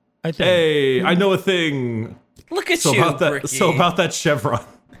 I think. Hey, I know a thing. Look at you, Ricky. So about that chevron.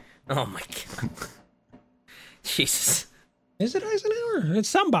 Oh my god. Jesus. Is it Eisenhower? It's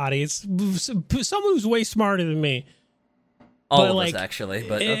somebody. It's someone who's way smarter than me. All of us, actually.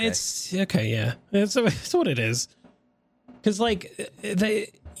 But okay. It's okay. Yeah, it's what it is. Because like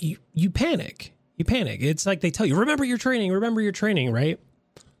you panic. You panic. It's like they tell you, remember your training, right?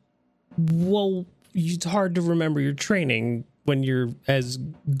 Well, it's hard to remember your training when you're as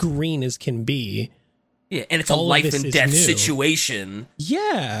green as can be. Yeah, and it's a life and death situation.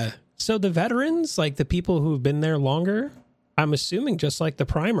 Yeah. So the veterans, like the people who've been there longer, I'm assuming just like the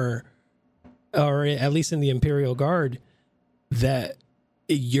primer, or at least in the Imperial Guard, that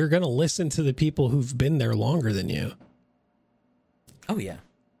you're going to listen to the people who've been there longer than you. Oh, yeah.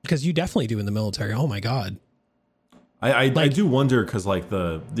 Because you definitely do in the military. Oh, my God. I do wonder because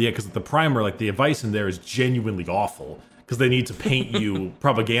because the primer, like the advice in there is genuinely awful. Because they need to paint you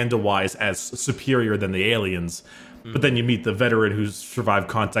propaganda-wise as superior than the aliens. But then you meet the veteran who's survived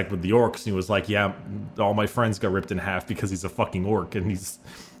contact with the orcs, and he was like, yeah, all my friends got ripped in half because he's a fucking orc, and he's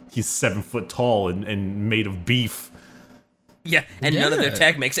 7 foot tall and made of beef. Yeah, and none of their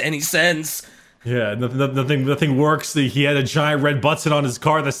tech makes any sense. Yeah, nothing works. He had a giant red button on his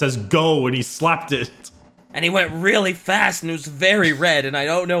car that says go, and he slapped it. And he went really fast, and it was very red, and I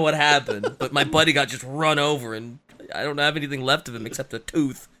don't know what happened. But my buddy got just run over, and I don't have anything left of him except a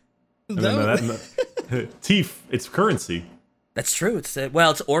tooth. Teeth, it's currency. That's true. It's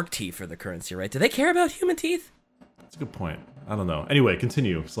orc teeth for the currency, right? Do they care about human teeth? That's a good point. I don't know. Anyway,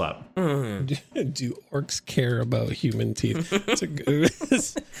 continue, Slap. Mm. Do orcs care about human teeth? That's a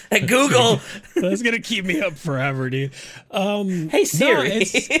Google. That's gonna keep me up forever, dude. Hey Siri. No,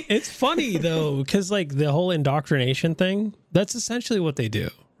 it's funny though, because like the whole indoctrination thing, that's essentially what they do,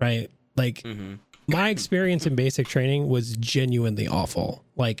 right? Like my experience in basic training was genuinely awful.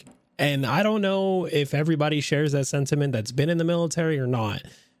 Like, and I don't know if everybody shares that sentiment that's been in the military or not,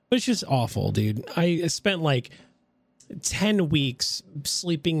 but it's just awful, dude. I spent like 10 weeks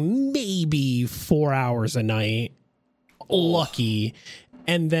sleeping maybe 4 hours a night, lucky,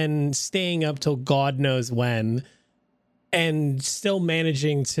 and then staying up till God knows when, and still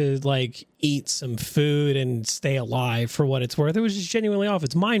managing to like eat some food and stay alive for what it's worth. It was just genuinely off.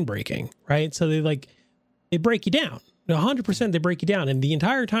 It's mind breaking, right? So they break you down. 100% they break you down, and the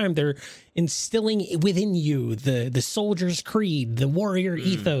entire time they're instilling within you the soldier's creed, the warrior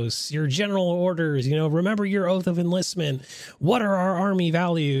ethos, your general orders, remember your oath of enlistment, what are our army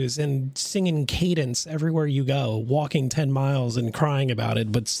values, and singing cadence everywhere you go, walking 10 miles and crying about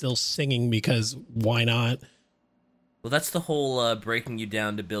it but still singing because why not? Well, that's the whole breaking you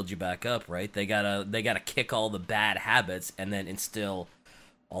down to build you back up, right? They gotta kick all the bad habits and then instill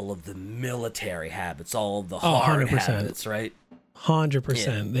all of the military habits, all of the hard 100%. habits, right?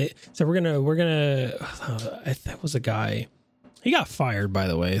 100%. Yeah. So we're gonna. That was a guy. He got fired, by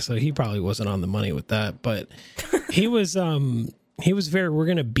the way, so he probably wasn't on the money with that. But he was. He was very. We're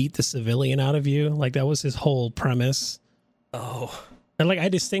gonna beat the civilian out of you. Like that was his whole premise. Oh. And like I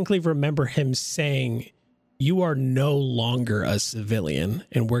distinctly remember him saying, "You are no longer a civilian,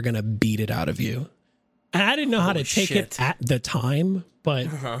 and we're gonna beat it out of you." And I didn't know how to take it at the time, but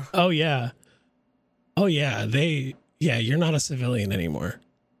oh yeah, you're not a civilian anymore.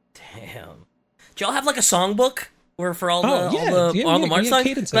 Damn. Do y'all have like a songbook where for all the march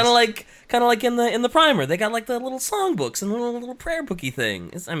songs? Kind of like in the primer, they got like the little songbooks and the little prayer booky thing.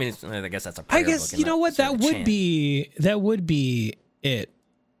 I guess that's a prayer book. I guess you know what that would be it,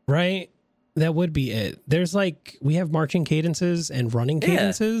 right? That would be it. There's like we have marching cadences and running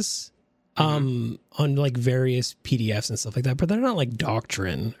cadences. On like various PDFs and stuff like that, but they're not like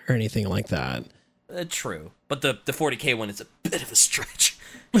doctrine or anything like that. True, but the 40K one is a bit of a stretch.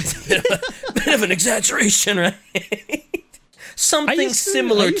 It's a bit of an exaggeration, right? Something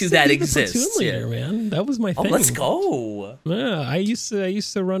similar to that exists. Platoon leader, man. That was my thing. Oh, let's go. Yeah, I used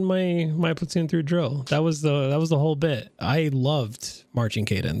to run my platoon through drill. That was the whole bit. I loved marching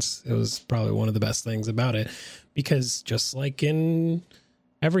cadence. It was probably one of the best things about it, because just like in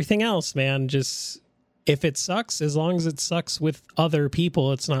everything else, man, just if it sucks, as long as it sucks with other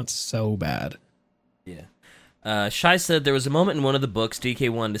people, it's not so bad. Yeah. Shai said there was a moment in one of the books DK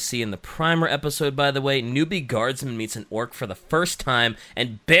wanted to see in the primer episode, by the way. Newbie guardsman meets an orc for the first time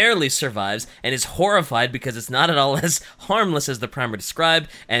and barely survives and is horrified because it's not at all as harmless as the primer described,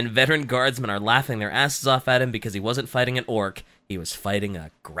 and veteran guardsmen are laughing their asses off at him because he wasn't fighting an orc, he was fighting a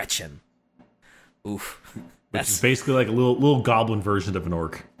Gretchen. Oof. That's basically like a little goblin version of an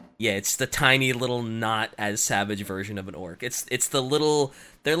orc. Yeah, it's the tiny little not as savage version of an orc. It's the little,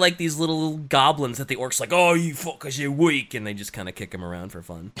 they're like these little goblins that the orc's like, oh, you fuckers, you're weak, and they just kind of kick him around for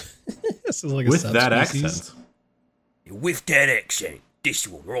fun. This is like with that accent. With that accent, this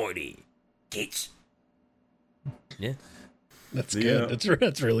one right here, kids. Yeah, that's good.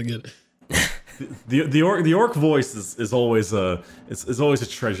 That's really good. The orc voice is always a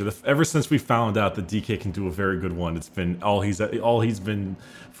treasure. Ever since we found out that DK can do a very good one, it's been all he's been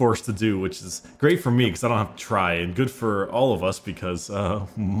forced to do, which is great for me because I don't have to try, and good for all of us because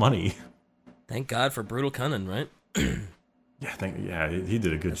money. Thank God for Brutal Cunning, right? Yeah, he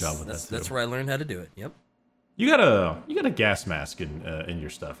did a good job with that too. That's where I learned how to do it. Yep. You got a gas mask in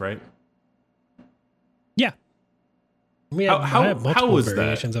your stuff, right? Yeah. How was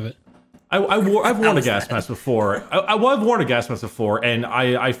variations of it. I've worn a gas mask before. I've worn a gas mask before, and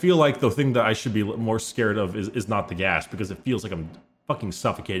I feel like the thing that I should be more scared of is not the gas, because it feels like I'm fucking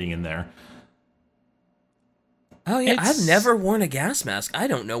suffocating in there. Oh yeah, I've never worn a gas mask. I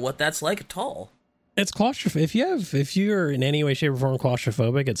don't know what that's like at all. It's claustrophobic. If you're in any way, shape, or form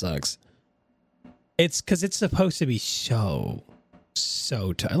claustrophobic, it sucks. It's because it's supposed to be so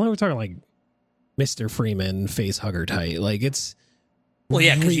tight. Like we're talking like Mr. Freeman face hugger tight. Like it's. Well,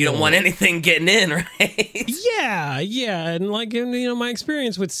 yeah, because you don't want anything getting in, right? Yeah, and like my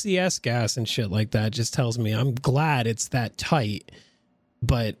experience with CS gas and shit like that just tells me I'm glad it's that tight.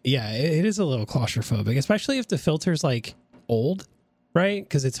 But yeah, it is a little claustrophobic, especially if the filter's like old, right?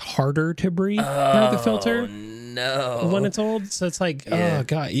 Because it's harder to breathe through the filter. No, when it's old, so it's like, oh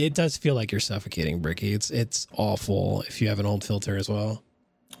god, it does feel like you're suffocating, Bricky. It's awful if you have an old filter as well.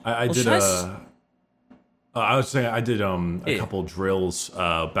 I was saying I did a couple drills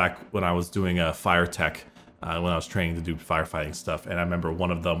back when I was doing fire tech, when I was training to do firefighting stuff, and I remember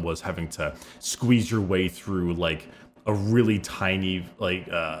one of them was having to squeeze your way through like a really tiny like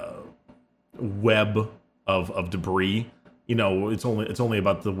web of debris. You know, it's only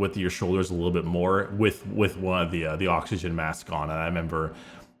about the width of your shoulders, a little bit more, with one of the oxygen mask on, and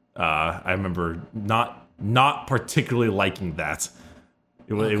I remember not particularly liking that.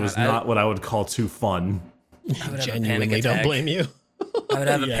 It was not what I would call too fun. I would genuinely don't blame you. I would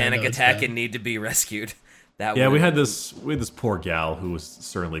have a panic attack and need to be rescued. We had this poor gal who was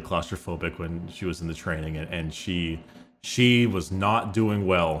certainly claustrophobic when she was in the training, and she was not doing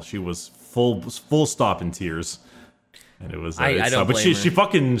well. She was full stop in tears, and it was. I don't but blame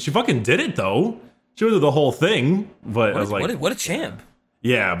her. she fucking did it though. She went through the whole thing, but I was like, what a champ.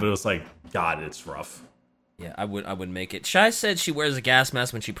 Yeah, but it was like, God, it's rough. Yeah, I would make it. Shai said she wears a gas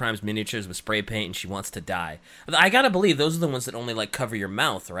mask when she primes miniatures with spray paint and she wants to die. I gotta believe those are the ones that only like cover your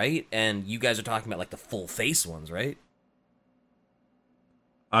mouth, right? And you guys are talking about like the full face ones, right?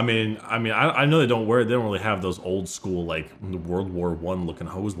 I mean, I know they don't really have those old school like World War I looking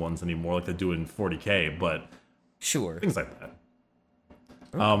hose ones anymore, like they do in 40K, but sure, things like that.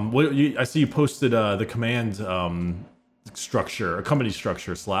 I see you posted the command structure, a company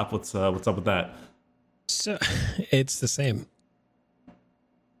structure. Slap, what's up with that? So it's the same.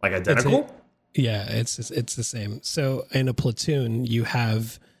 Like identical? It's the same. So in a platoon, you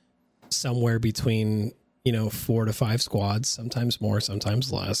have somewhere between 4 to 5 squads, sometimes more,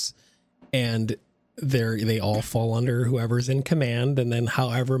 sometimes less, and they all fall under whoever's in command, and then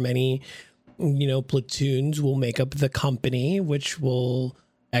however many platoons will make up the company, which will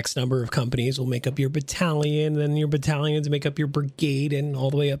X number of companies will make up your battalion, then your battalions make up your brigade, and all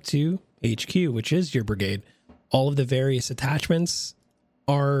the way up to HQ, which is your brigade. All of the various attachments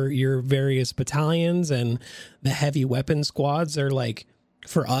are your various battalions, and the heavy weapon squads are like,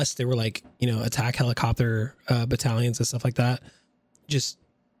 for us, they were like, attack helicopter battalions and stuff like that. Just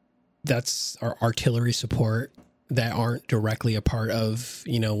that's our artillery support that aren't directly a part of,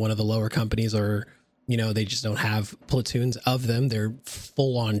 one of the lower companies or They just don't have platoons of them. They're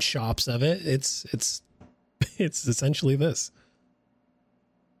full on shops of it. It's essentially this.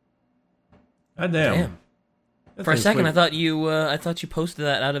 God damn. For a second, I thought you posted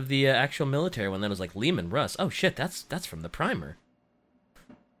that out of the actual military one. That was like Lehman Russ. Oh shit, that's from the primer.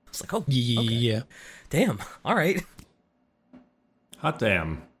 I was like, oh okay. Yeah. Damn. All right. Hot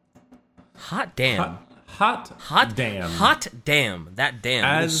damn. Hot damn. Hot damn. Hot damn. That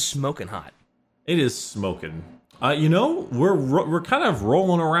damn is smoking hot. It is smoking. We're kind of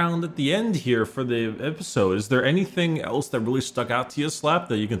rolling around at the end here for the episode. Is there anything else that really stuck out to you, Slap,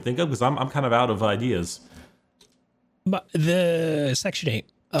 that you can think of? Because I'm kind of out of ideas. But the section 8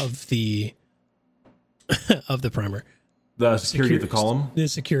 of the primer, the security of the column. The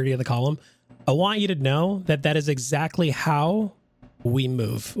security of the column. I want you to know that is exactly how we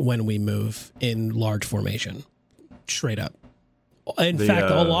move when we move in large formation. Straight up. In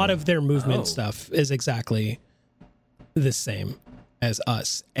fact, a lot of their movement stuff is exactly the same as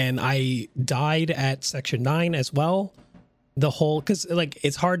us. And I died at section 9 as well. Because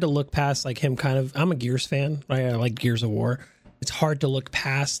it's hard to look past like him kind of. I'm a Gears fan. Right? I like Gears of War. It's hard to look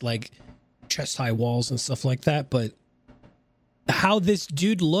past like chest high walls and stuff like that. But how this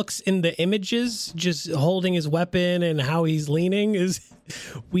dude looks in the images, just holding his weapon and how he's leaning is.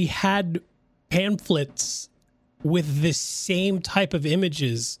 We had pamphlets with the same type of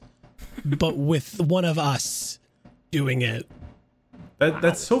images, but with one of us doing it.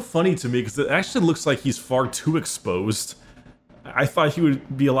 That's so funny to me because it actually looks like he's far too exposed. I thought he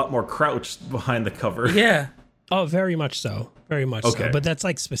would be a lot more crouched behind the cover. Yeah. Oh, very much so. Very much so. But that's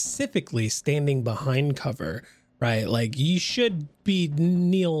like specifically standing behind cover, right? Like you should be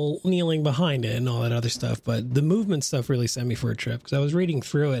kneeling behind it and all that other stuff. But the movement stuff really sent me for a trip because I was reading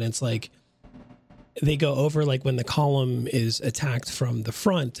through it and it's like they go over like when the column is attacked from the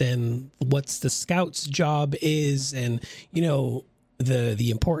front and what's the scout's job is and, the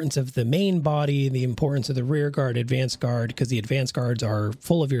importance of the main body, the importance of the rear guard, advanced guard, because the advanced guards are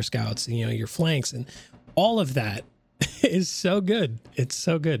full of your scouts, your flanks, and all of that is so good. It's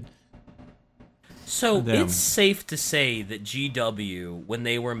so good. So it's safe to say that GW, when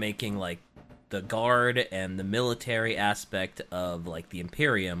they were making like the guard and the military aspect of like the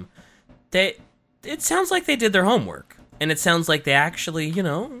Imperium, it sounds like they did their homework, and it sounds like they actually,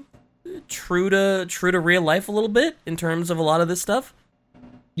 true to real life a little bit in terms of a lot of this stuff.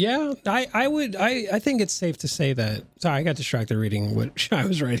 Yeah, I think it's safe to say that. Sorry, I got distracted reading what I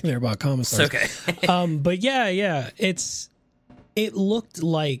was writing there about commissars. It's okay. But yeah, it looked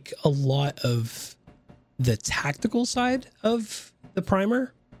like a lot of the tactical side of the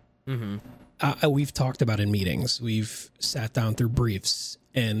primer. Mm-hmm. We've talked about in meetings. We've sat down through briefs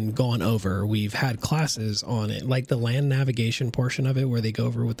and gone over. We've had classes on it, like the land navigation portion of it, where they go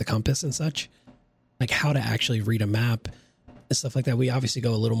over with the compass and such, like how to actually read a map and stuff like that. We obviously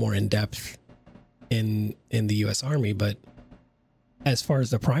go a little more in depth in the U.S. Army, but as far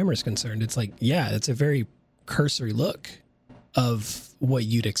as the primer is concerned, it's like, yeah, it's a very cursory look of what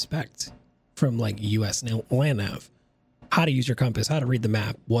you'd expect from like U.S. land nav. How to use your compass, how to read the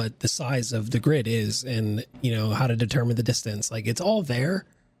map, what the size of the grid is, and how to determine the distance. Like it's all there,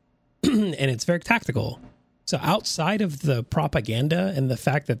 and it's very tactical. So outside of the propaganda and the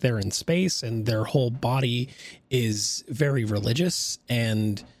fact that they're in space and their whole body is very religious,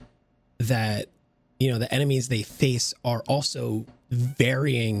 and that the enemies they face are also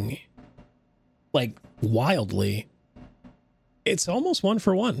varying like wildly. It's almost one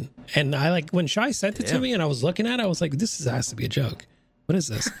for one. And I like when Shai sent it to me and I was looking at it, I was like, this has to be a joke. What is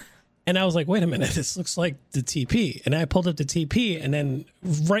this? And I was like, wait a minute, this looks like the TP. And I pulled up the TP and then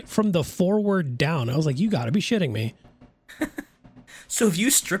right from the forward down, I was like, you gotta be shitting me. So if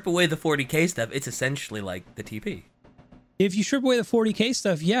you strip away the 40K stuff, it's essentially like the TP. If you strip away the 40K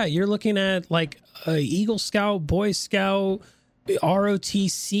stuff, yeah, you're looking at like a Eagle Scout, Boy Scout,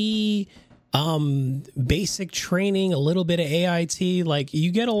 ROTC, basic training, a little bit of AIT. Like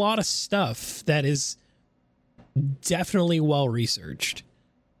you get a lot of stuff that is definitely well researched.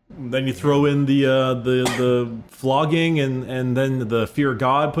 Then you throw in the flogging and then the fear of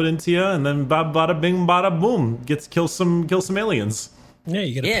God put into you, and then bada bing bada boom, kill some aliens. Yeah,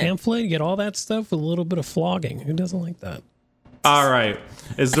 you get a pamphlet, you get all that stuff with a little bit of flogging. Who doesn't like that? All right,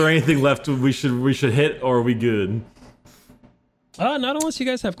 is there anything left we should hit, or are we good? Not unless you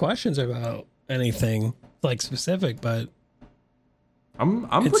guys have questions about anything like specific, but I'm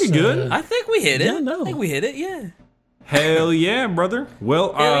pretty good. I think we hit it. Yeah, no. I think we hit it. Yeah. Hell yeah, brother.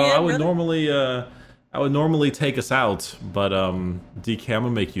 Well, yeah, I would normally take us out, but DK, I'm gonna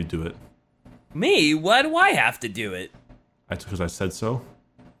make you do it. Me? Why do I have to do it? That's because I said so.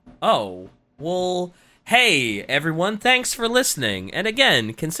 Oh. Well, hey, everyone, thanks for listening. And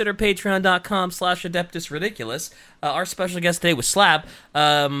again, consider patreon.com/AdeptusRidiculous. Our special guest today was Slab.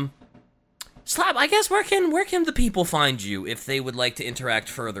 Slab, I guess, where can the people find you if they would like to interact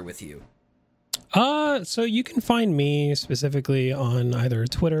further with you? So you can find me specifically on either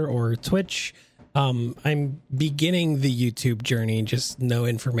Twitter or Twitch. I'm beginning the YouTube journey, just no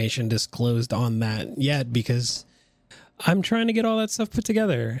information disclosed on that yet because I'm trying to get all that stuff put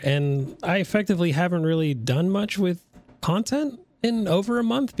together. And I effectively haven't really done much with content in over a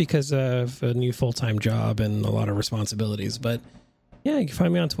month because of a new full-time job and a lot of responsibilities. But yeah, you can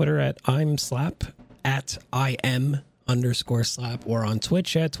find me on Twitter at imslap, at im_slap, or on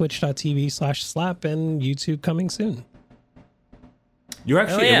Twitch at twitch.tv/slap, and YouTube coming soon. You're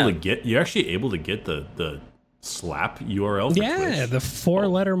actually able to get the Slap URL for Twitch? The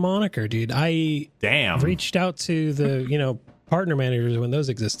 4-letter moniker, dude. I reached out to the partner managers when those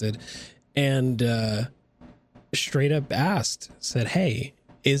existed, and straight up said, hey,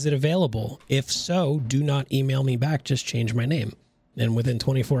 is it available? If so, do not email me back, just change my name. And within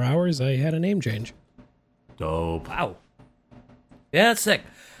 24 hours I had a name change. Dope. Wow. Yeah, that's sick.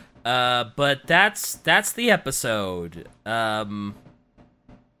 But that's the episode. That'll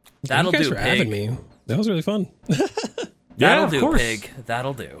Thank you guys do, for Pig. having me. That was really fun. That'll of do, course. Pig.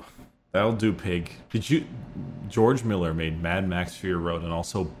 That'll do. That'll do, Pig. George Miller made Mad Max Fury Road and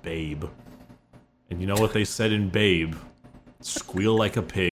also Babe. And you know what they said in Babe? Squeal like a pig.